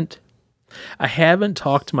haven't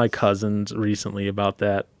talked to my cousins recently about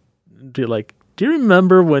that. Be like, do you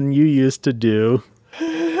remember when you used to do?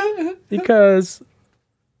 Because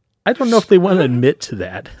I don't know if they want to admit to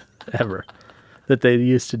that ever, that they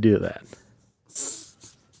used to do that.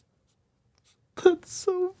 That's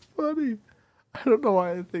so funny. I don't know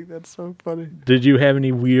why I think that's so funny. Did you have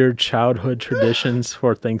any weird childhood traditions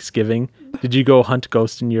for Thanksgiving? Did you go hunt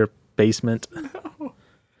ghosts in your basement? No.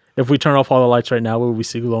 If we turn off all the lights right now, will we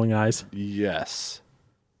see glowing eyes? Yes.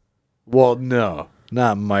 Well, no.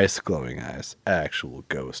 Not mice glowing eyes. Actual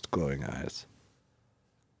ghost glowing eyes.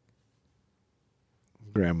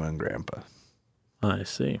 Grandma and Grandpa. I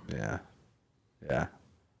see. Yeah. Yeah.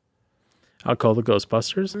 I'll call the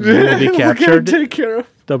Ghostbusters. And they'll be captured. Take care of.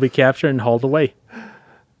 They'll be captured and hauled away.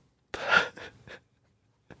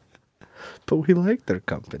 But we like their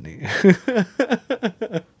company.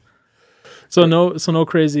 So no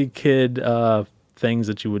crazy kid things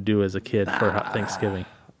that you would do as a kid for Thanksgiving.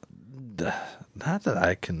 Not that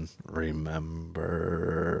I can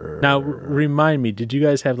remember. Now remind me, did you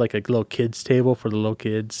guys have like a little kids table for the little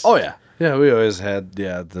kids? Oh yeah, yeah. We always had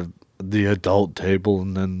the adult table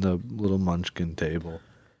and then the little munchkin table.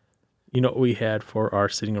 You know what we had for our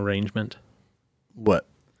sitting arrangement? What?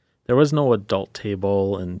 There was no adult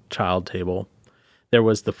table and child table. There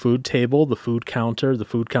was the food table, the food counter 2,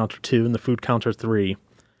 and the food counter 3.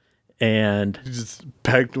 And You just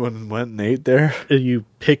packed one and went and ate there? you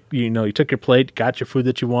took your plate, got your food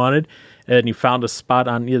that you wanted, and you found a spot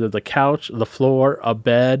on either the couch, the floor, a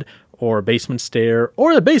bed, or a basement stair,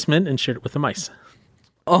 or the basement, and shared it with the mice.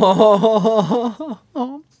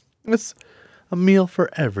 Oh, it's a meal for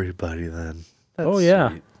everybody then. That's yeah.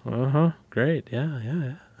 sweet. Great.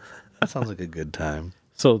 Yeah. That sounds like a good time.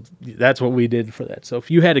 So that's what we did for that. So if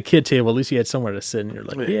you had a kid table, at least you had somewhere to sit, and you're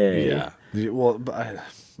like, yay. Yeah. Well, but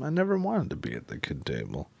I never wanted to be at the kid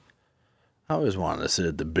table. I always wanted to sit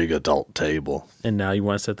at the big adult table. And now you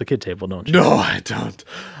want to sit at the kid table, don't you? No, I don't.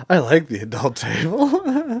 I like the adult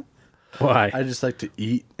table. Why? I just like to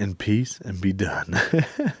eat in peace and be done.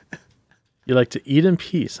 You like to eat in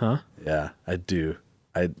peace, huh? Yeah, I do.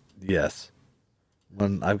 Yes.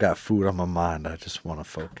 When I've got food on my mind, I just want to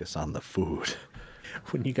focus on the food.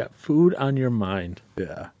 When you got food on your mind.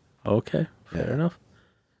 Yeah. Okay, fair Yeah. enough.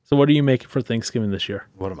 So what are you making for Thanksgiving this year?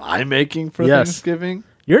 What am I making for Yes. Thanksgiving?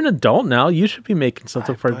 You're an adult now. You should be making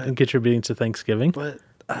something for contributing to Thanksgiving. But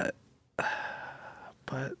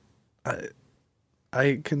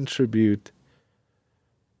I contribute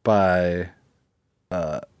by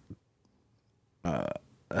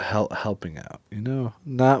helping out,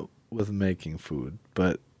 not with making food,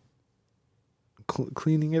 but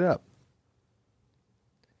cleaning it up.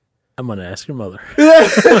 I'm going to ask your mother.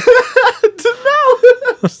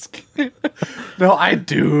 No, I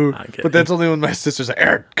do. I'm kidding. But that's only when my sister's like,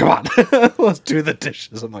 Eric, come on, let's do the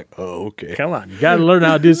dishes. I'm like, oh, okay. Come on. You got to learn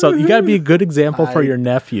how to do something. You got to be a good example for your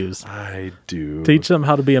nephews. I do. Teach them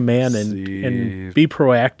how to be a man and be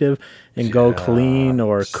proactive and go clean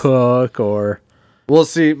or cook or... Well,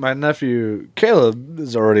 see, my nephew Caleb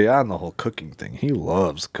is already on the whole cooking thing. He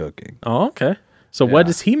loves cooking. Oh, okay. So what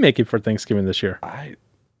is he making for Thanksgiving this year?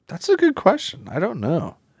 That's a good question. I don't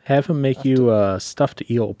know. Have him make you stuffed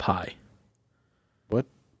eel pie. What?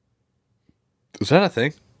 Is that a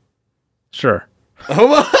thing? Sure.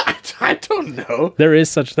 Oh, I don't know. There is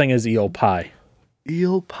such a thing as eel pie.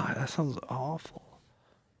 Eel pie. That sounds awful.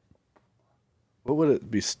 What would it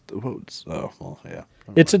be? Yeah.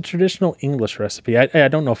 It's a traditional English recipe. I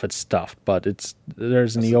don't know if it's stuffed, but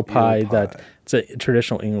there's an eel pie that it's a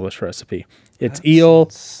traditional English recipe. It's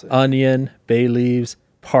eel, onion, bay leaves,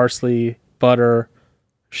 parsley, butter,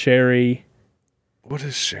 sherry. What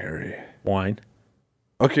is sherry? Wine.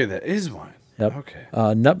 Okay, that is wine. Yep. Okay.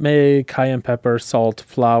 Nutmeg, cayenne pepper, salt,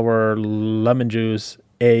 flour, lemon juice,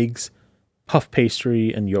 eggs, puff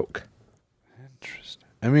pastry, and yolk. Interesting.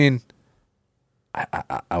 I mean,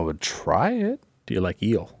 I would try it. Do you like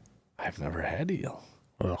eel? I've never had eel.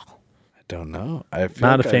 Ugh. I don't know. I feel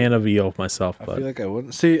Not like a fan of eel myself, I but feel like I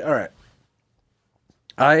wouldn't. See, all right.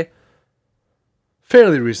 I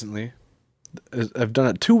fairly recently, I've done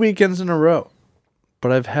it 2 weekends in a row,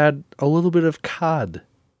 but I've had a little bit of cod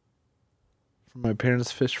from my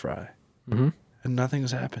parents' fish fry, Mhm. and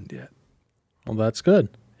nothing's happened yet. well, that's good.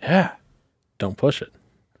 Yeah. Don't push it.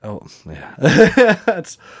 Oh, yeah.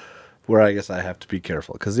 That's where I guess I have to be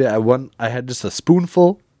careful. Because, yeah, I had just a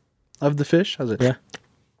spoonful of the fish. I was like, Yeah.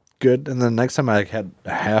 good. And then next time I had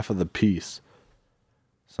half of the piece.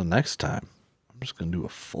 So next time, I'm just going to do a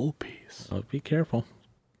full piece. So be careful.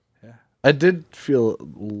 Yeah. I did feel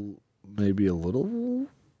maybe a little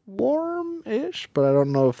warm-ish, but I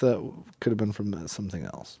don't know if that could have been from something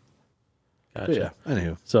else. Gotcha. But yeah,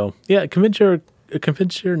 anywho. So yeah, convince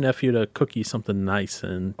your nephew to cook you something nice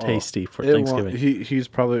and tasty for It won't- Thanksgiving. He's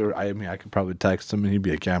probably, I mean, I could probably text him and he'd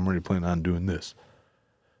be like, yeah, I'm already planning on doing this.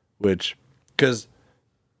 Which, because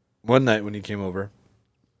one night when he came over,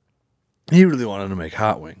 he really wanted to make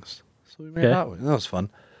hot wings. So we made Okay. hot wings. That was fun.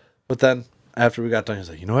 But then after we got done, he was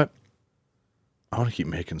like, you know what? I want to keep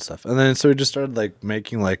making stuff. And then so we just started like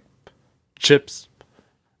making like chips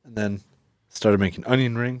and then started making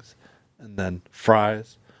onion rings and then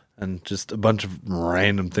fries. And just a bunch of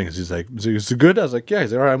random things. He's like, is it good? I was like, yeah.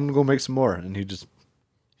 He's like, all right, I'm going to go make some more. And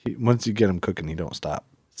once you get him cooking, he don't stop.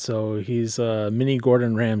 So he's mini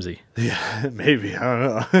Gordon Ramsay. Yeah, maybe. I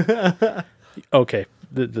don't know. Okay,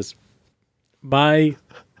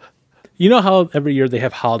 you know how every year they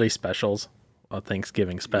have holiday specials, a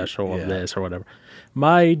Thanksgiving special Yeah. of this or whatever.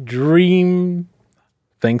 My dream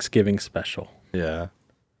Thanksgiving special, Yeah.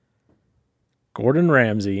 Gordon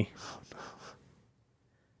Ramsay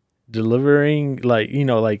delivering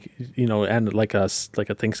and like a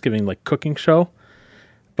Thanksgiving like cooking show,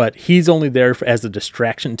 but he's only there as a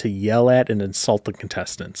distraction to yell at and insult the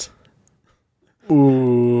contestants.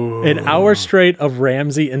 Ooh. An hour straight of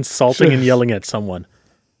Ramsay insulting and yelling at someone.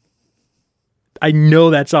 I know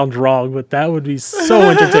that sounds wrong, but that would be so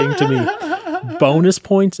entertaining to me. Bonus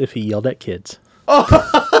points if he yelled at kids.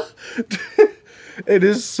 It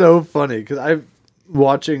is so funny because I've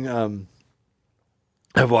watched a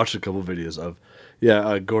couple videos of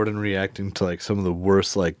Gordon reacting to like some of the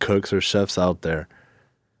worst like cooks or chefs out there,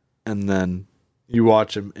 and then you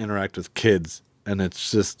watch him interact with kids, and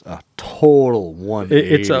it's just a total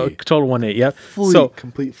 180. It's a total 180. Yeah.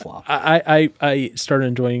 Complete flop. I started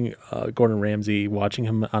enjoying Gordon Ramsay, watching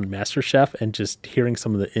him on MasterChef and just hearing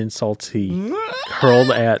some of the insults he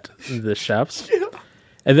hurled at the chefs.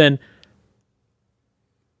 And then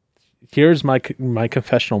here's my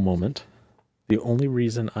confessional moment. The only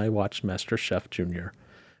reason I watched MasterChef Junior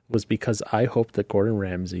was because I hoped that Gordon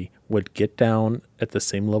Ramsay would get down at the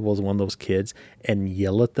same level as one of those kids and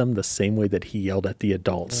yell at them the same way that he yelled at the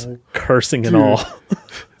adults, cursing and all.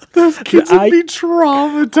 Those kids would be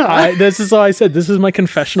traumatized. This is why I said this is my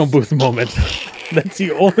confessional booth moment. That's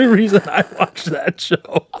the only reason I watched that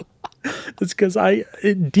show. It's because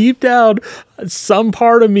deep down, some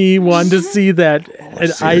part of me wanted to see that,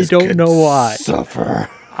 and I don't know why. Suffer.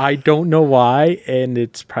 I don't know why, and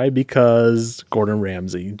it's probably because Gordon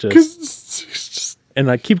Ramsay just and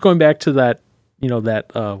I keep going back to that,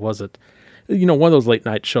 was it, one of those late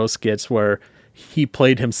night show skits where he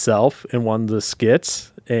played himself in one of the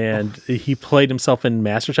skits, and he played himself in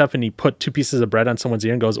MasterChef, and he put 2 pieces of bread on someone's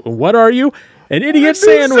ear and goes, "What are you? An idiot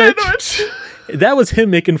sandwich." That was him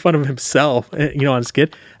making fun of himself, on a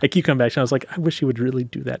skit. I keep coming back to it, I was like, I wish he would really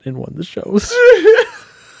do that in one of the shows.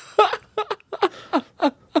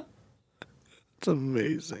 It's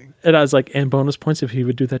amazing. And I was like, and bonus points if he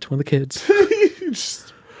would do that to one of the kids.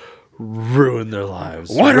 Just ruin their lives.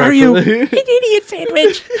 What are you? An idiot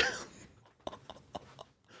sandwich.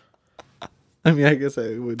 I mean, I guess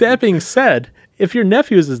I would. That being said, if your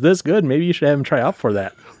nephew's is this good, maybe you should have him try out for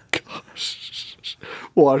that. Gosh.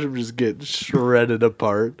 Watch him just get shredded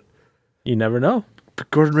apart. You never know. But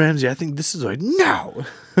Gordon Ramsay, I think this is like, no.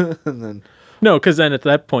 And then. No, because then at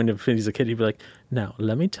that point, if he's a kid, he'd be like, now,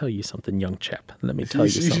 let me tell you something, young chap. Let me tell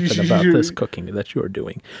you something about this cooking that you're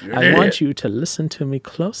doing. I want you to listen to me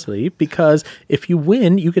closely, because if you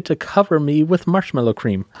win, you get to cover me with marshmallow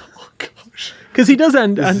cream. Oh, gosh. Because he does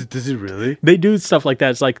that. Does he really? They do stuff like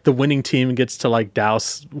that. It's like the winning team gets to like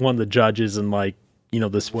douse one of the judges and like,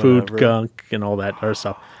 this food gunk and all that other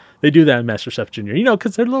stuff. They do that in MasterChef Junior,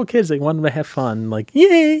 because they're little kids. They want them to have fun. Like,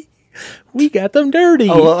 yay, we got them dirty.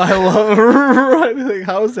 Oh, well, I love right. Like,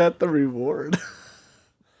 how is that the reward?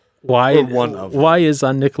 Why? Or one of them. Why is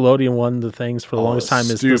on Nickelodeon one of the things for the longest time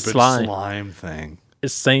is the stupid slime thing?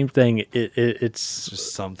 It's same thing. It's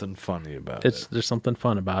Just something funny about It's it. there's something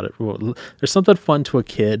fun about it. Well, there's something fun to a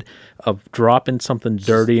kid of dropping something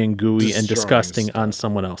dirty and gooey and destroying disgusting on stuff.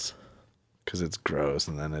 someone else. Because it's gross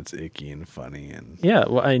and then it's icky and funny and Yeah,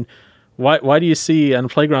 well, why do you see on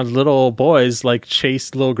playgrounds little boys like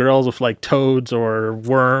chase little girls with like toads or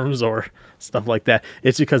worms or stuff like that?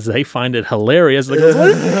 It's because they find it hilarious. Like,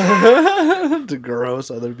 what? to gross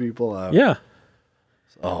other people out. Yeah.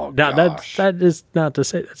 Oh Now gosh. that is not to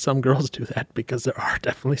say that some girls do that, because there are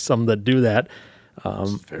definitely some that do that.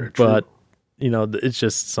 Very true. But it's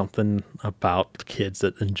just something about kids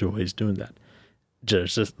that enjoys doing that.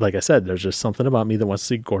 Just like I said, there's just something about me that wants to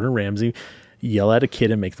see Gordon Ramsay yell at a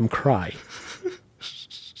kid and make them cry.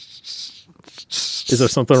 Is there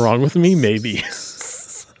something wrong with me? Maybe.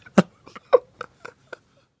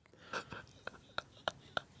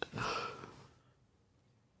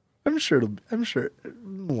 I'm sure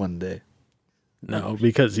one day. No,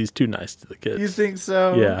 because he's too nice to the kids. You think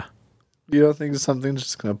so? Yeah. You don't think something's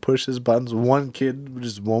just gonna push his buttons? One kid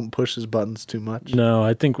just won't push his buttons too much. No,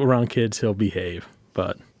 I think around kids he'll behave.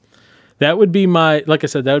 But that would be like I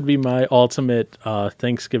said, that would be my ultimate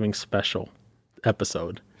Thanksgiving special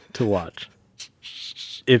episode to watch.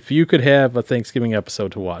 If you could have a Thanksgiving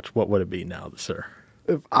episode to watch, what would it be now, sir?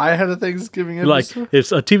 If I had a Thanksgiving Like, episode,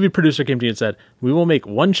 if a TV producer came to you and said, "We will make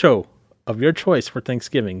one show of your choice for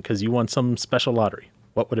Thanksgiving because you won some special lottery,"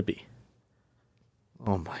 what would it be?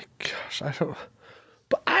 oh my gosh, I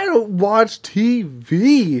don't watch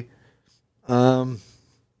TV. Oh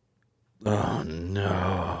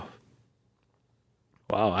no.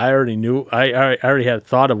 Wow, I already knew. I already had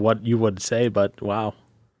thought of what you would say, but wow.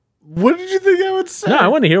 What did you think I would say? No, I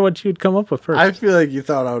want to hear what you'd come up with first. I feel like you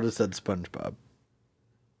thought I would have said SpongeBob.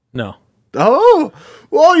 No. Oh,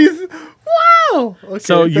 well, wow. Okay,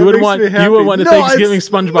 So that you would makes want me happy. a Thanksgiving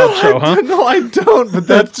SpongeBob show, huh? No, I don't. But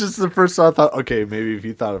that's just the first thought. Okay, maybe if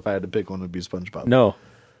you thought if I had to pick one, it would be SpongeBob. No.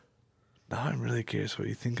 Now I'm really curious what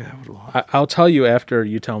you think I would want. I'll tell you after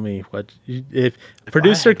you tell me what. If a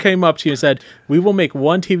producer came up to you and said, "We will make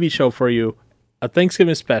one TV show for you, a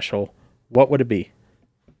Thanksgiving special," what would it be?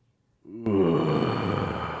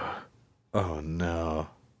 Oh no.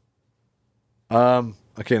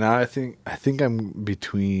 Okay, now I think I'm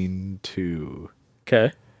between two.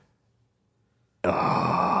 Okay.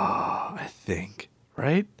 I think,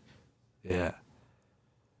 right? Yeah.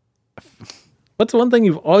 What's the one thing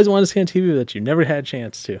you've always wanted to see on TV that you never had a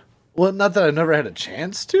chance to? Well, not that I never had a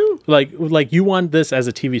chance to. Like you want this as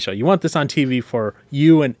a TV show. You want this on TV for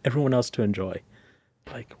you and everyone else to enjoy.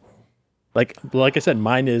 Like I said,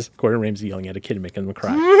 mine is Gordon Ramsay yelling at a kid and making them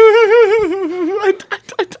cry.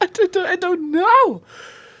 I don't know.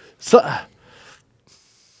 So,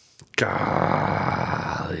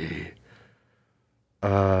 golly.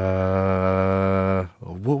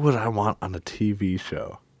 What would I want on a TV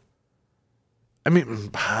show? I mean,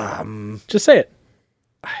 Just say it.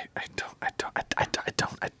 I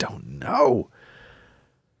don't know.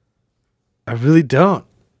 I really don't.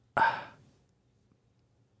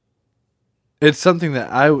 It's something that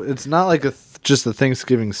it's not like just a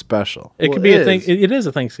Thanksgiving special. It could be a thing. It is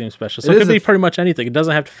a Thanksgiving special, so It it is could be a- pretty much anything. It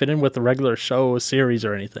doesn't have to fit in with the regular show, series,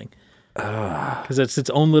 or anything. Because it's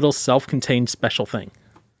its own little self-contained special thing.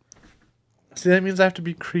 See, that means I have to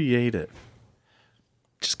be creative.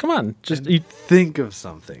 Just come on. Just You think of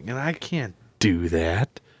something, and I can't do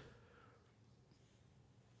that.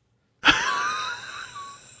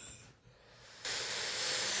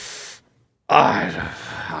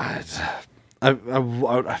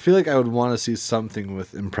 I feel like I would want to see something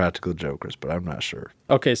with Impractical Jokers, but I'm not sure.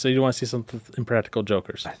 okay. So you want to see some Impractical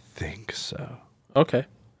Jokers? I think so. Okay.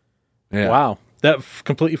 Yeah. Wow,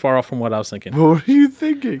 completely far off from what I was thinking. What were you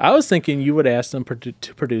thinking? I was thinking you would ask them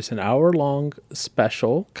to produce an hour-long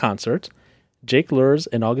special concert. Jake Lures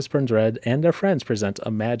and August Burns Red and their friends present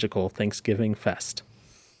a magical Thanksgiving fest.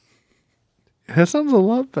 That sounds a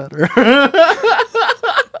lot better.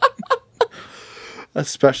 A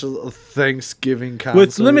special Thanksgiving concert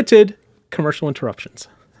With limited commercial interruptions.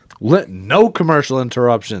 no commercial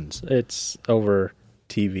interruptions. It's over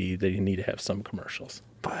TV. They need to have some commercials.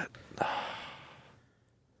 But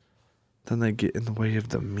then they get in the way of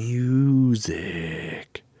the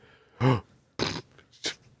music.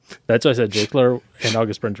 That's why I said Jake Lure and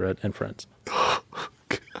August Burns Red and friends. That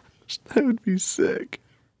would be sick.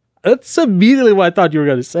 That's immediately what I thought you were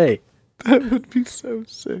going to say. That would be so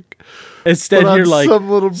sick. Instead, Put on you're like, some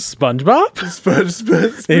little SpongeBob?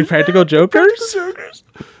 the The Impractical Jokers?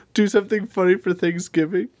 Do something funny for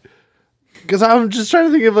Thanksgiving. Because I'm just trying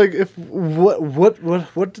to think of like if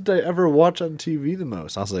what did I ever watch on TV the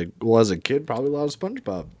most? I was like, well, as a kid, probably a lot of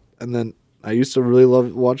SpongeBob, and then I used to really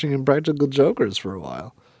love watching Impractical Jokers for a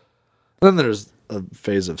while. Then there's a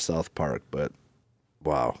phase of South Park, but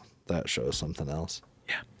wow, that show is something else.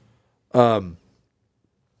 Yeah.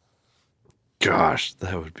 Gosh,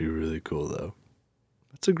 that would be really cool, though.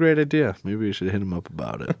 That's a great idea. Maybe we should hit him up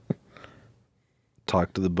about it.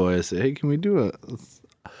 Talk to the boys. Say, hey, can we do an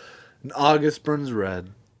August Burns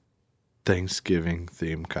Red Thanksgiving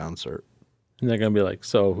theme concert? And they're going to be like,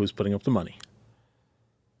 so who's putting up the money?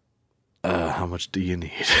 How much do you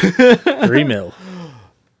need? $3 million.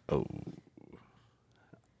 Oh.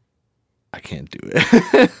 I can't do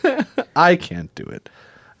it. I can't do it.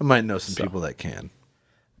 I might know some people that can.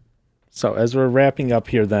 So as we're wrapping up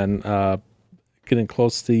here then, getting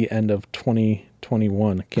close to the end of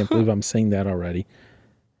 2021. Can't believe I'm saying that already.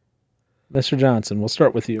 Mr. Johnson, we'll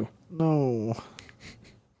start with you. No.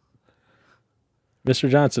 Mr.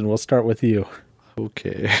 Johnson, we'll start with you.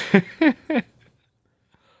 Okay.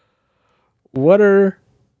 What are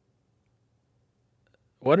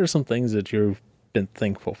some things that you've been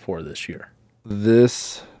thankful for this year?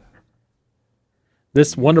 This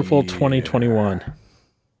wonderful 2021.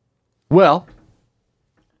 Well,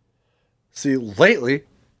 see, lately,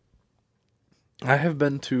 I have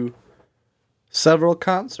been to several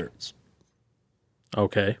concerts.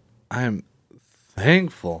 Okay. I am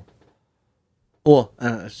thankful. Well,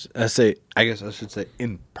 I guess I should say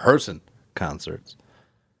in-person concerts.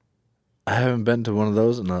 I haven't been to one of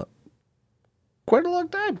those in quite a long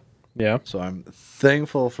time. Yeah. So I'm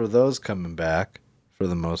thankful for those coming back for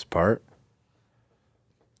the most part.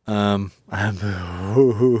 I'm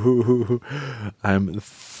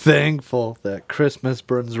thankful that Christmas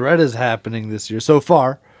Burns Red is happening this year so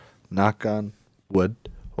far. Knock on wood.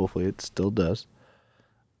 Hopefully it still does.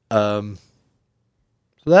 So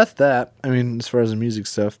that's that. I mean, as far as the music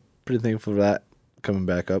stuff, pretty thankful for that coming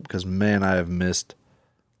back up because, man, I have missed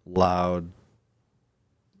loud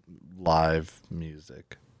live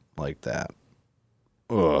music like that.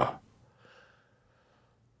 Ugh.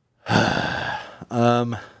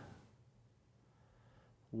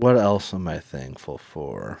 What else am I thankful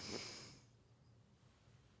for?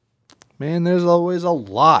 Man, there's always a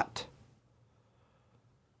lot.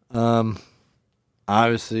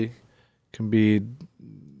 Obviously, can be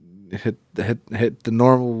hit the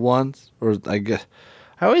normal ones, or I guess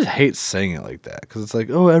I always hate saying it like that because it's like,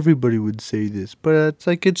 oh, everybody would say this, but it's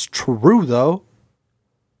like it's true though.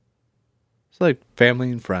 It's like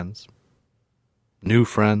family and friends, new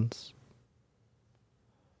friends.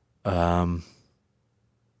 I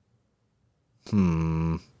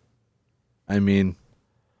mean,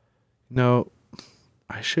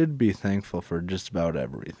 I should be thankful for just about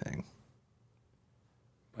everything.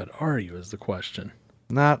 But are you is the question.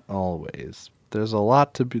 Not always. There's a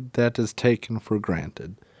lot that is taken for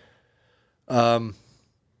granted. Yeah.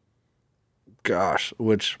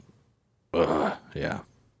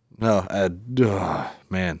 No,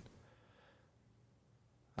 man.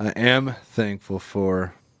 I am thankful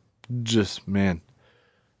for just, man,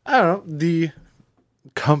 I don't know, the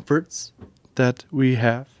comforts that we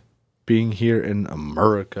have being here in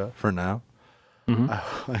America for now. Mm-hmm.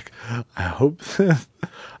 I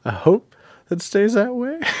hope it stays that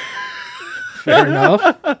way. Fair enough.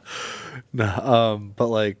 No,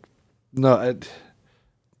 but no,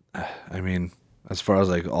 I mean, as far as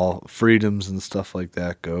all freedoms and stuff like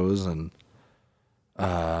that goes, and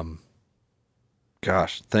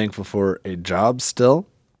thankful for a job still,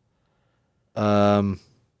 and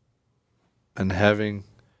having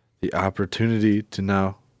the opportunity to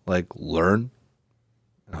now learn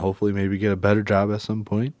and hopefully maybe get a better job at some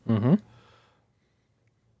point. Mm-hmm.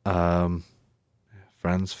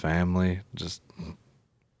 Friends, family, just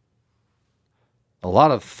a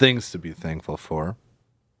lot of things to be thankful for.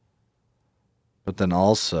 But then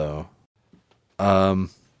also, I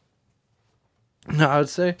would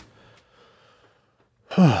say,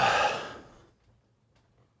 one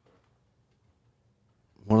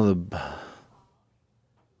of the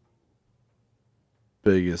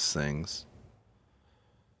biggest things,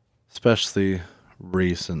 especially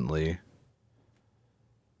recently,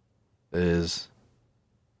 is,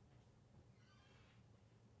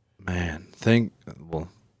 man,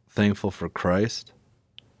 thankful for Christ.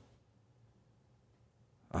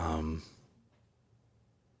 I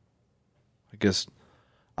guess,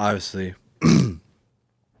 obviously,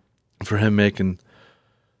 for him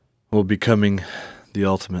becoming the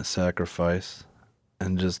ultimate sacrifice,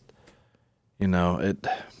 and just, it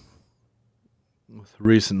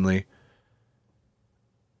recently,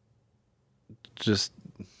 just,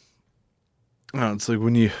 it's like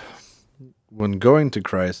when going to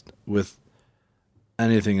Christ with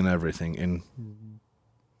anything and everything in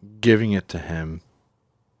giving it to him,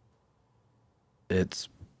 it's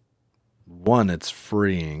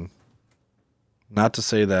freeing. Not to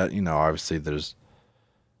say that, obviously there's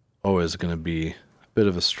always going to be a bit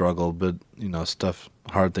of a struggle, but,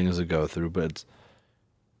 hard things to go through, but it's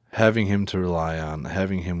having him to rely on,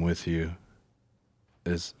 having him with you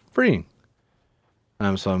is freeing.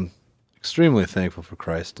 So I'm extremely thankful for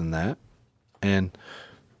Christ in that and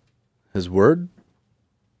his word.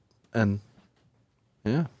 And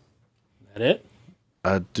yeah. That it?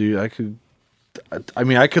 I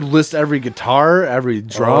could list every guitar, every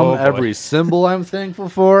drum, every cymbal I'm thankful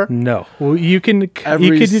for. No. Well, you can count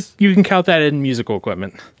that in musical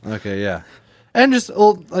equipment. Okay, yeah. And just,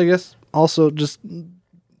 I guess, also just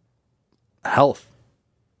health.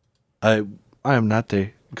 I am not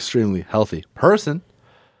a extremely healthy person.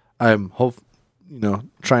 I'm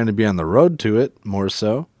trying to be on the road to it more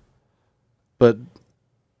so. But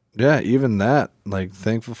yeah, even that,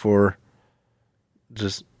 thankful for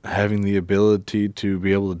just having the ability to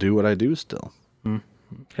be able to do what I do still.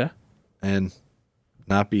 Okay. And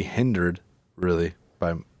not be hindered really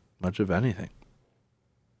by much of anything.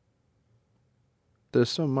 There's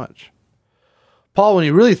so much. Paul, when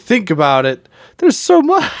you really think about it, there's so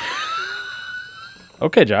much.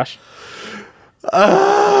 Okay, Josh.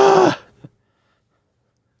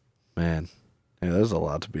 Man, yeah, there's a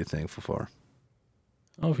lot to be thankful for.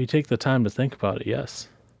 Oh, if you take the time to think about it, yes.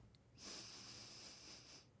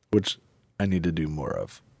 Which I need to do more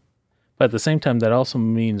of. But at the same time, that also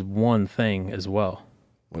means one thing as well.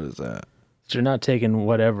 What is that? So you're not taking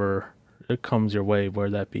whatever comes your way, whether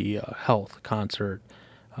that be health, concert,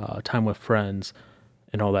 time with friends,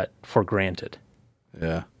 and all that for granted.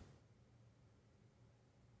 Yeah.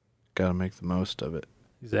 Got to make the most of it.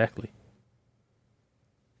 Exactly.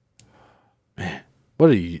 Man, what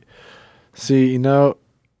are you... See,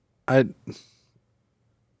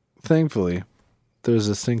 thankfully, there's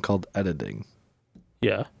this thing called editing.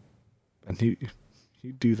 Yeah. And you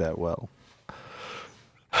do that well.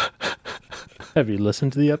 Have you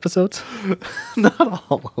listened to the episodes? Not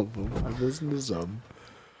all of them. I've listened to some.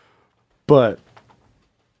 But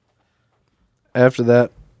after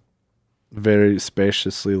that very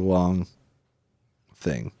spaciously long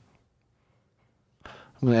thing, I'm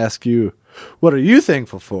going to ask you, what are you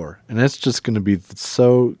thankful for? And it's just going to be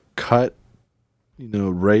so cut,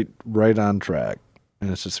 right on track. And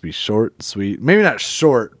it's just be short, sweet. Maybe not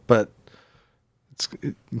short, but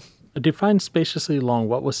Define spaciously long.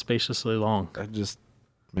 What was spaciously long? I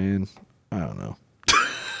don't know.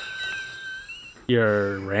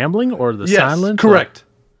 You're rambling or the Yes, silence? correct.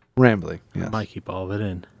 Rambling. I Yes. might keep all of it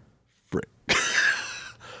in. Frick.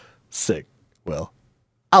 Sick. Well,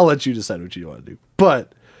 I'll let you decide what you want to do.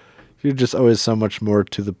 But you're just always so much more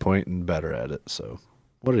to the point and better at it. So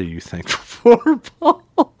what are you thankful for, Paul?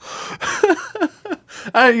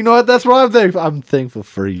 You know what? That's what I'm thankful. I'm thankful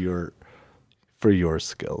for your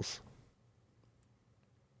skills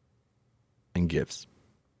and gifts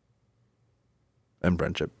and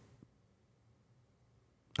friendship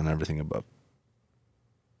and everything above.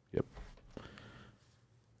 Yep.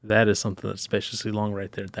 That is something that's spaciously long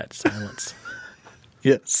right there. That silence.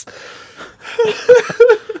 Yes.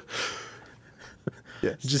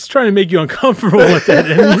 Yes. Just trying to make you uncomfortable with it.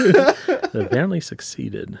 And you apparently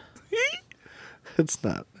succeeded. It's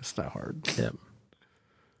not hard. Yep.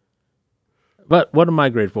 But what am I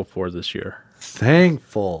grateful for this year?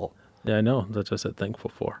 Thankful. Yeah, I know. That's what I said thankful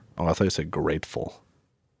for. Oh, I thought you said grateful.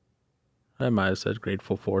 I might have said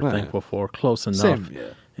grateful for, Right. thankful for. Close enough. Same,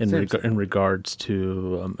 yeah. In regards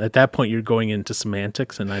to, at that point, you're going into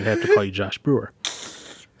semantics, and I'd have to call you Josh Brewer.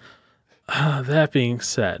 That being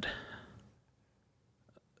said,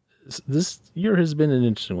 this year has been an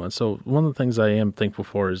interesting one. So one of the things I am thankful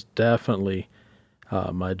for is definitely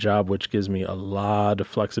my job, which gives me a lot of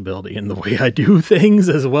flexibility in the way I do things,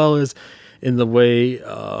 as well as in the way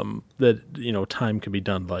that time can be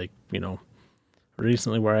done. Like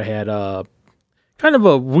recently, where I had kind of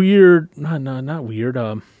a weird, not weird,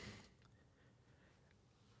 an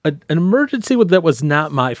emergency that was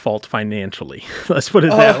not my fault financially. Let's put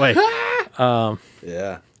it that way.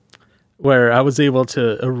 Yeah. Where I was able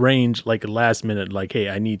to arrange last minute, hey,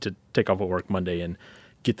 I need to take off of work Monday and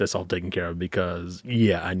get this all taken care of because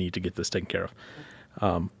I need to get this taken care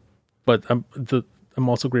of. But I'm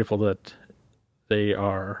also grateful that they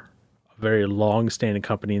are a very long-standing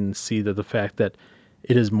company and see that the fact that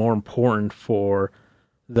it is more important for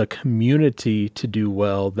the community to do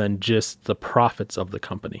well than just the profits of the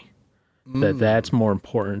company. That's more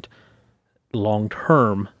important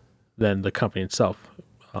long-term than the company itself.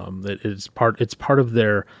 It's part of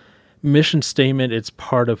their mission statement. It's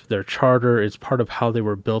part of their charter. It's part of how they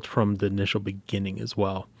were built from the initial beginning as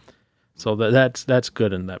well. So that's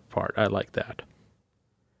good in that part. I like that.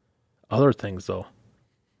 Other things though,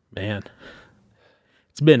 man,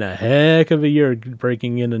 it's been a heck of a year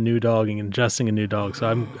breaking in a new dog and adjusting a new dog.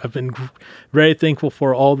 So I've been very thankful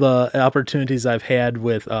for all the opportunities I've had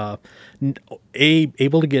with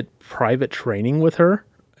able to get private training with her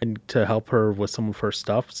and to help her with some of her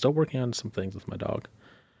stuff. Still working on some things with my dog,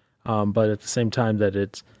 but at the same time that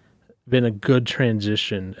it's been a good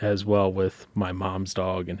transition as well with my mom's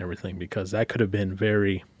dog and everything, because that could have been a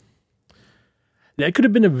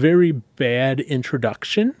very bad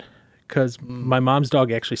introduction, because my mom's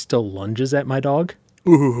dog actually still lunges at my dog.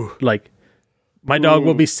 Ooh. Like, my dog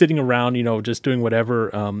will be sitting around, just doing whatever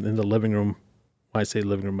in the living room. When I say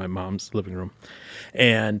living room, my mom's living room.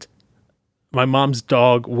 And my mom's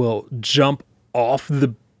dog will jump off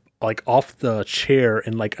the chair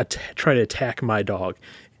and try to attack my dog.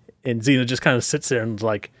 And Xena just kind of sits there and is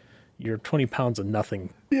like, you're 20 pounds of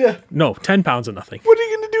nothing. Yeah. No, 10 pounds of nothing. What are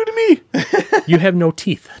you going to do to me? You have no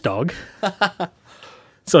teeth, dog.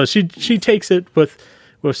 So she takes it with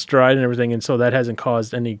stride and everything, and so that hasn't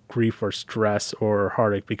caused any grief or stress or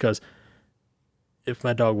heartache, because if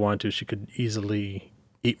my dog wanted to, she could easily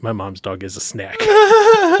eat my mom's dog as a snack.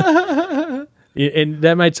 And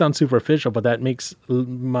that might sound superficial, but that makes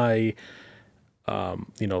my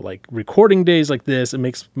recording days like this, it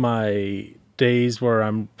makes my days where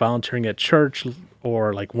I'm volunteering at church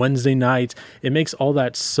or like Wednesday nights, it makes all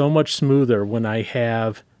that so much smoother when I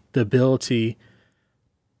have the ability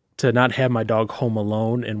to not have my dog home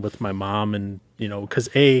alone and with my mom. And, because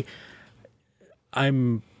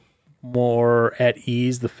I'm more at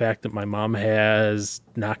ease the fact that my mom has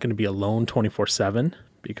not going to be alone 24/7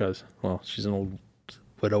 because, well, she's an old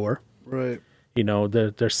widower. Right.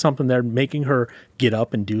 There's something there making her get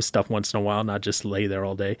up and do stuff once in a while, not just lay there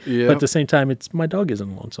all day. Yep. But at the same time, it's my dog isn't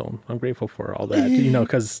alone, so I'm grateful for all that.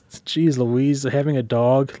 Because, geez Louise, having a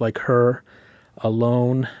dog like her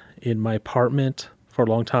alone in my apartment for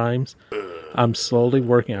long times, I'm slowly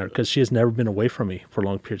working on it, because she has never been away from me for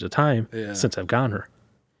long periods of time since I've gotten her.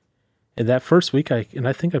 And that first week, I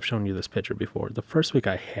think I've shown you this picture before, the first week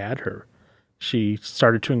I had her, she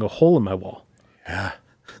started chewing a hole in my wall. Yeah.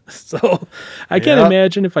 So I can't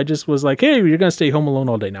imagine if I just was like, hey, you're going to stay home alone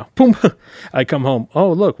all day now. Boom. I come home.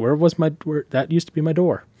 Oh, look, where that used to be my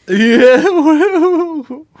door. Yeah.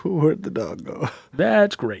 Where'd the dog go?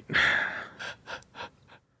 That's great.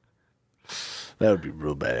 That would be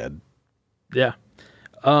real bad. Yeah.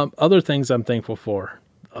 Other things I'm thankful for.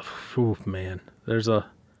 Oh, man, there's a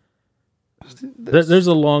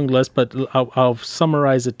long list, but I'll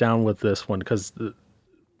summarize it down with this one, because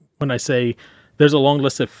when I say there's a long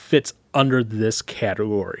list that fits under this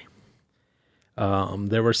category,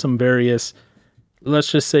 there were some various,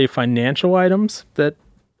 let's just say, financial items that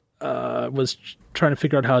was trying to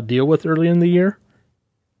figure out how to deal with early in the year,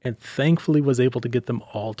 and thankfully was able to get them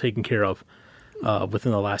all taken care of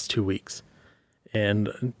within the last 2 weeks,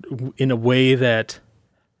 and in a way that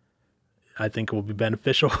I think will be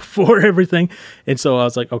beneficial for everything. And so I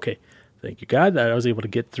was like, okay, thank you, God, that I was able to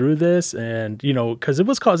get through this. And, because it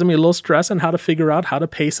was causing me a little stress on how to figure out how to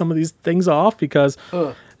pay some of these things off, because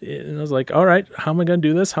and I was like, all right, how am I going to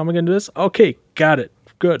do this? How am I going to do this? Okay, got it.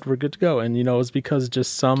 Good. We're good to go. And, it's because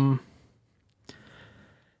just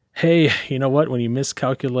hey, you know what? When you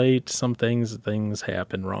miscalculate some things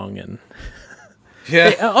happen wrong. And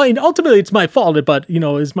yeah, and ultimately it's my fault, but,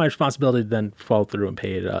 it's my responsibility to then follow through and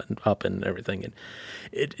pay it up and everything. And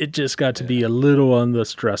it just got to be a little on the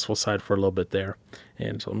stressful side for a little bit there.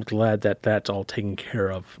 And so I'm glad that that's all taken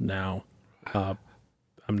care of now. I'm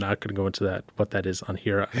not going to go into what that is on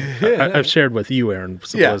here. I've shared with you, Aaron,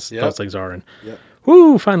 those things are. And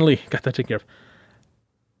whoo, finally got that taken care of.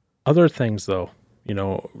 Other things, though,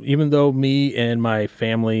 even though me and my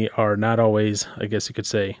family are not always, I guess you could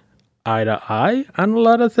say, eye to eye on a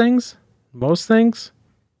lot of things, most things.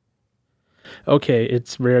 Okay,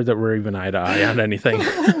 it's rare that we're even eye to eye on anything.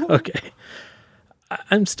 Okay.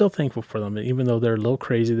 I'm still thankful for them, even though they're a little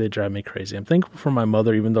crazy. They drive me crazy. I'm thankful for my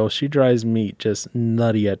mother, even though she drives me just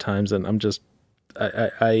nutty at times, and I'm just,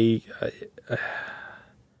 there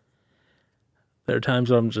are times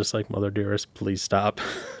where I'm just like, Mother dearest, please stop.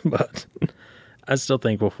 But I'm still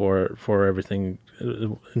thankful for everything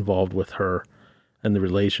involved with her and the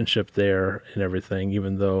relationship there and everything,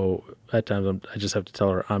 even though at times I just have to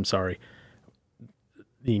tell her, I'm sorry.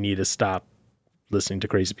 You need to stop listening to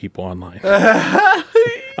crazy people online.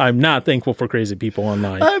 I'm not thankful for crazy people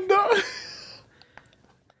online. I know.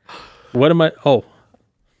 What am I? Oh,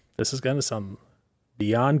 this is going to sound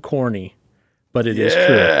beyond corny, but it is true.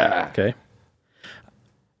 Okay.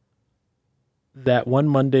 That one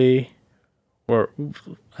Monday, or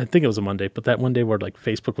I think it was a Monday, but that one day where like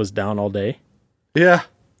Facebook was down all day. Yeah.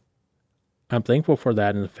 I'm thankful for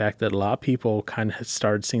that, and the fact that a lot of people kind of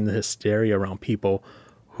started seeing the hysteria around people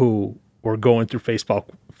who were going through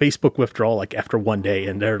Facebook withdrawal like after one day,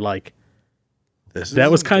 and they're like,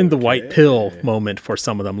 that was kind of the white pill moment for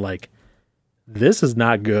some of them. Like, this is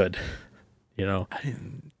not good, you know. I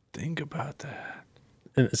didn't think about that.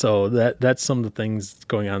 And so that's some of the things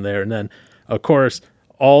going on there, and then of course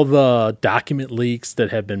all the document leaks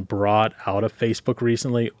that have been brought out of Facebook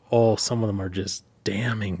recently. Oh, some of them are just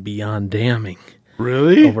damning beyond damning.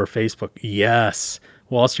 Really? Over Facebook. Yes.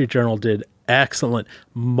 Wall Street Journal did excellent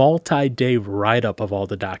multi-day write-up of all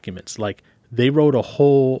the documents. Like, they wrote a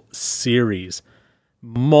whole series,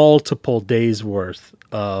 multiple days worth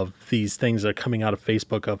of these things that are coming out of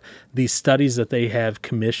Facebook, of these studies that they have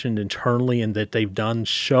commissioned internally and that they've done,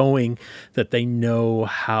 showing that they know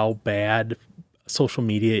how bad social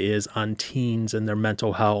media is on teens and their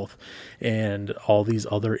mental health and all these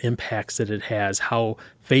other impacts that it has, how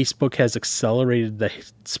Facebook has accelerated the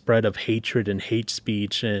spread of hatred and hate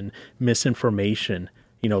speech and misinformation.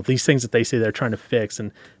 You know, these things that they say they're trying to fix,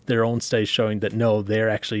 and their own studies showing that no, they're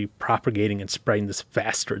actually propagating and spreading this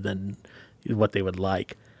faster than what they would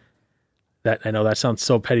like. That, I know that sounds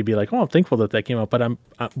so petty, be like, oh, I'm thankful that came out, but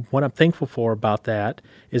what I'm thankful for about that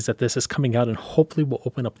is that this is coming out and hopefully will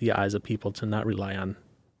open up the eyes of people to not rely on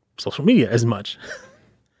social media as much.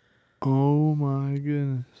 Oh my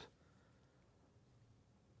goodness.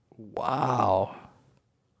 Wow.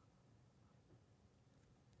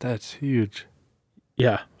 That's huge.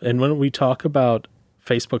 Yeah, and when we talk about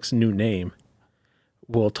Facebook's new name,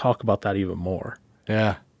 we'll talk about that even more.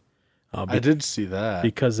 Yeah. I did see that.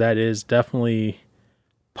 Because that is definitely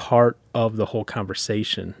part of the whole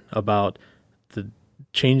conversation about the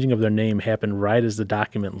changing of their name happened right as the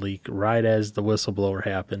document leak, right as the whistleblower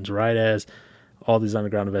happens, right as all these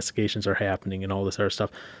underground investigations are happening and all this other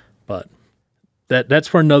stuff. But that's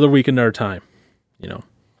for another week, another time, you know.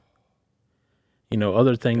 You know,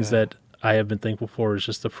 other things that I have been thankful for is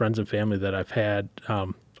just the friends and family that I've had.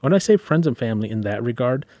 When I say friends and family in that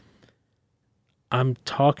regard, I'm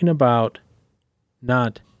talking about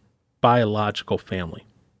not biological family.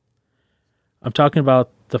 I'm talking about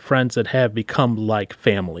the friends that have become like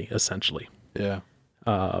family, essentially. Yeah.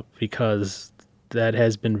 Because that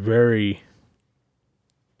has been very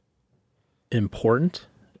important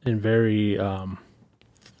and very, well,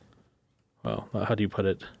 how do you put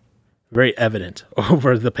it? Very evident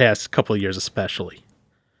over the past couple of years, especially.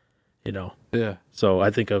 You know? Yeah. So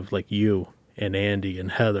I think of like you and Andy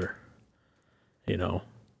and Heather. You know,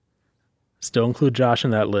 still include Josh in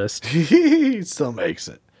that list. He still makes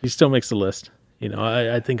it. He still makes the list. You know,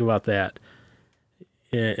 I think about that,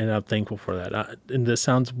 and I'm thankful for that. And this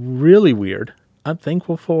sounds really weird. I'm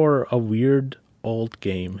thankful for a weird old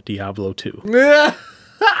game, Diablo 2. Yeah.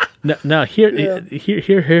 Now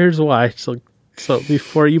here's why. So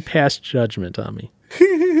before you pass judgment on me,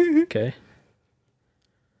 okay?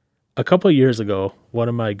 A couple of years ago, one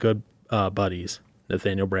of my good buddies,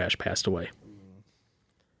 Nathaniel Brash, passed away.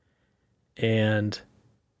 And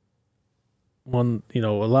a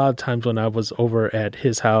lot of times when I was over at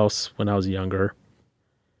his house when I was younger,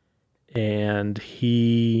 and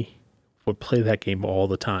he would play that game all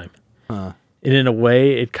the time. Huh. And in a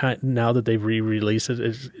way, now that they've re-released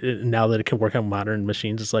it, now that it can work on modern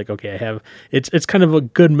machines, it's like, okay, it's kind of a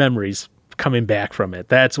good memories coming back from it.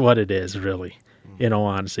 That's what it is, really. In all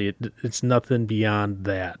honesty, it's nothing beyond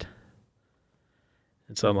that.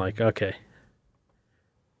 And so I'm like, okay.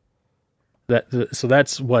 So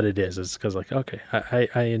that's what it is. It's because like, okay,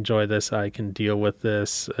 I enjoy this. I can deal with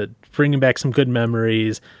this. Bringing back some good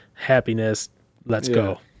memories, happiness. Let's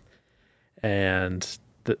go. And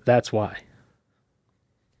that's why.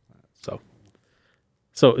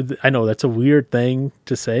 So I know that's a weird thing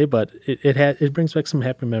to say, but it brings back some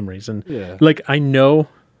happy memories. And like I know,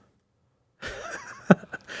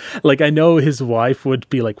 like I know his wife would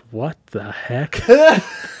be like, "What the heck?"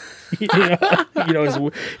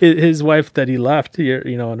 His wife that he left here,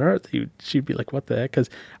 on Earth, she'd be like, "What the heck?" Because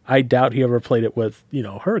I doubt he ever played it with,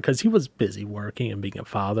 her, because he was busy working and being a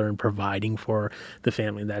father and providing for the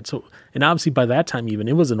family. And and obviously by that time, even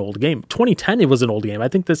it was an old game. 2010, it was an old game. I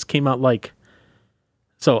think this came out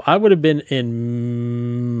so I would have been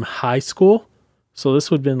in high school. So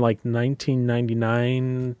this would have been like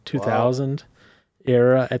 1999, 2000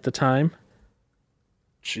 era at the time.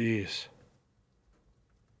 Jeez.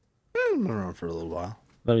 I've been around for a little while.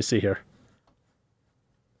 Let me see here.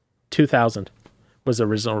 2000 was the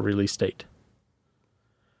original release date.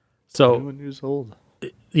 So 21 years old.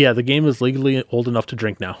 yeah, the game is legally old enough to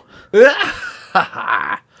drink now.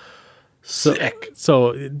 Sick.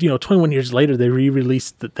 So 21 years later, they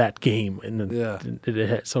re-released that game, and then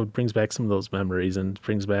Yeah. so it brings back some of those memories and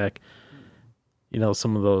brings back,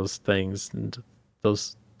 some of those things and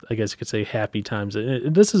those, I guess you could say, happy times.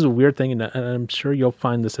 And this is a weird thing, and I'm sure you'll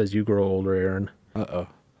find this as you grow older, Aaron. Uh-oh.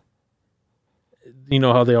 You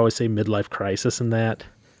know how they always say midlife crisis and that?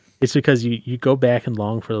 It's because you go back and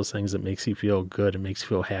long for those things that makes you feel good and makes you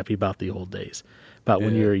feel happy about the old days, about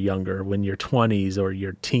when you're younger, when you're 20s or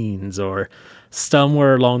your teens or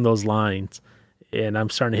somewhere along those lines. And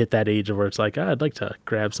I'm starting to hit that age where it's like, I'd like to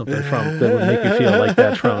grab something from that would make me feel like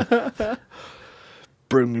that from.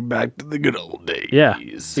 Bring me back to the good old days. Yeah,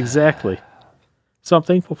 exactly. So I'm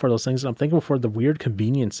thankful for those things. And I'm thankful for the weird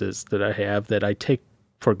conveniences that I have that I take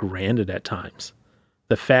for granted at times.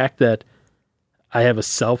 The fact that I have a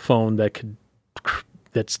cell phone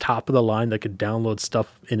that's top of the line that could download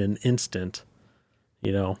stuff in an instant.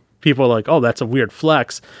 People are like, "Oh, that's a weird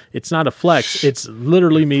flex." It's not a flex. It's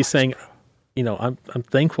literally me saying, I'm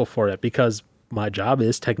thankful for it because my job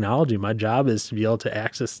is technology. My job is to be able to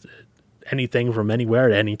access anything from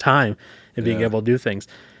anywhere at any time and being able to do things.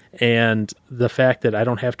 And the fact that I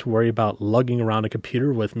don't have to worry about lugging around a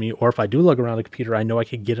computer with me, or if I do lug around a computer, I know I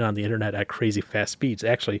can get it on the internet at crazy fast speeds.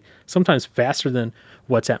 Actually, sometimes faster than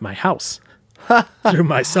what's at my house through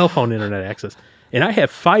my cell phone internet access. And I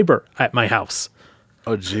have fiber at my house.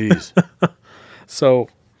 Oh, jeez. So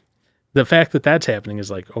the fact that that's happening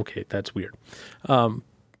is like, okay, that's weird.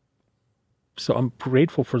 So I'm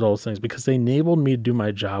grateful for those things because they enabled me to do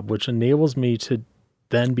my job, which enables me to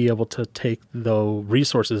then be able to take the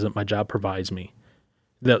resources that my job provides me.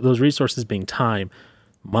 Those resources being time,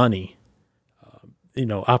 money,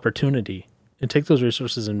 opportunity, and take those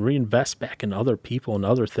resources and reinvest back in other people and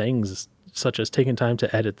other things, such as taking time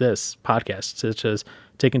to edit this podcast, such as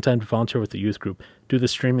taking time to volunteer with the youth group, do the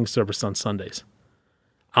streaming service on Sundays.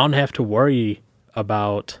 I don't have to worry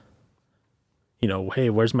about, hey,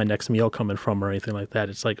 where's my next meal coming from or anything like that.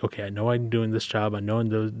 It's like, okay, I know I'm doing this job. I know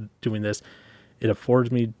I'm doing this. It affords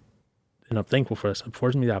me, and I'm thankful for this, it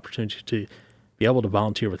affords me the opportunity to be able to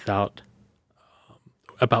volunteer without,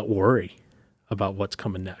 about worry about what's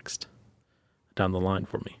coming next down the line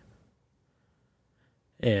for me.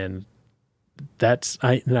 And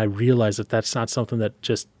I realize that that's not something that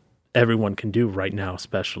just everyone can do right now,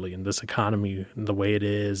 especially in this economy and the way it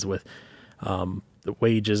is with the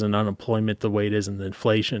wages and unemployment, the way it is and the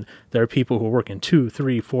inflation. There are people who are working 2,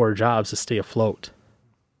 3, 4 jobs to stay afloat.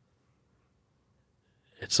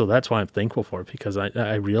 And so that's why I'm thankful for it, because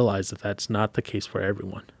I realize that that's not the case for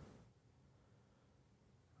everyone.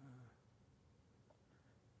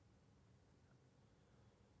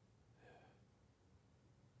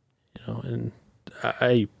 And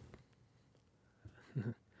I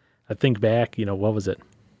think back, what was it?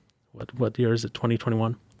 What year is it?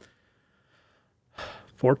 2021?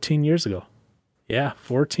 14 years ago. Yeah,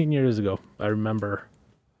 14 years ago. I remember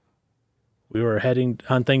we were heading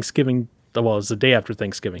on Thanksgiving. Well, it was the day after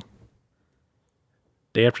Thanksgiving.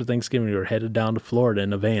 Day after Thanksgiving, we were headed down to Florida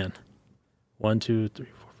in a van. 1, 2, 3,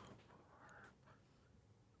 4, 5,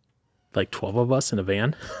 like 12 of us in a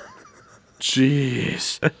van.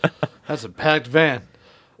 Jeez. That's a packed van.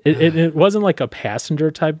 It wasn't like a passenger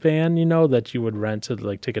type van, that you would rent to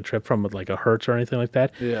like take a trip from with like a Hertz or anything like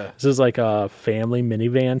that. Yeah. This is like a family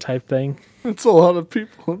minivan type thing. That's a lot of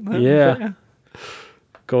people in that van.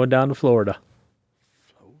 Going down to Florida.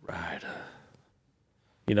 Right.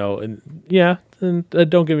 And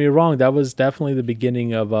don't get me wrong, that was definitely the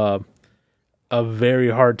beginning of a very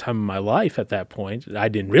hard time in my life at that point. I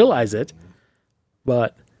didn't realize it,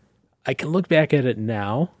 but I can look back at it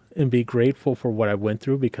now and be grateful for what I went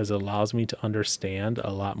through, because it allows me to understand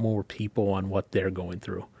a lot more people on what they're going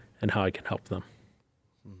through and how I can help them.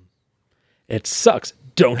 It sucks.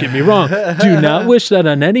 Don't get me wrong. Do not wish that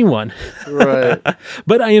on anyone. Right.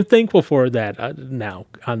 But I am thankful for that now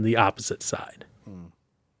on the opposite side.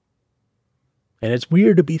 And it's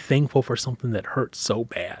weird to be thankful for something that hurts so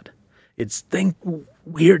bad. It's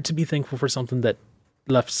weird to be thankful for something that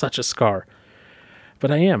left such a scar. But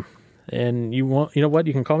I am. And you know what?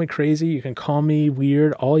 You can call me crazy. You can call me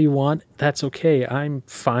weird. All you want. That's okay. I'm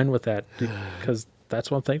fine with that because that's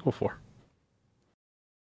what I'm thankful for.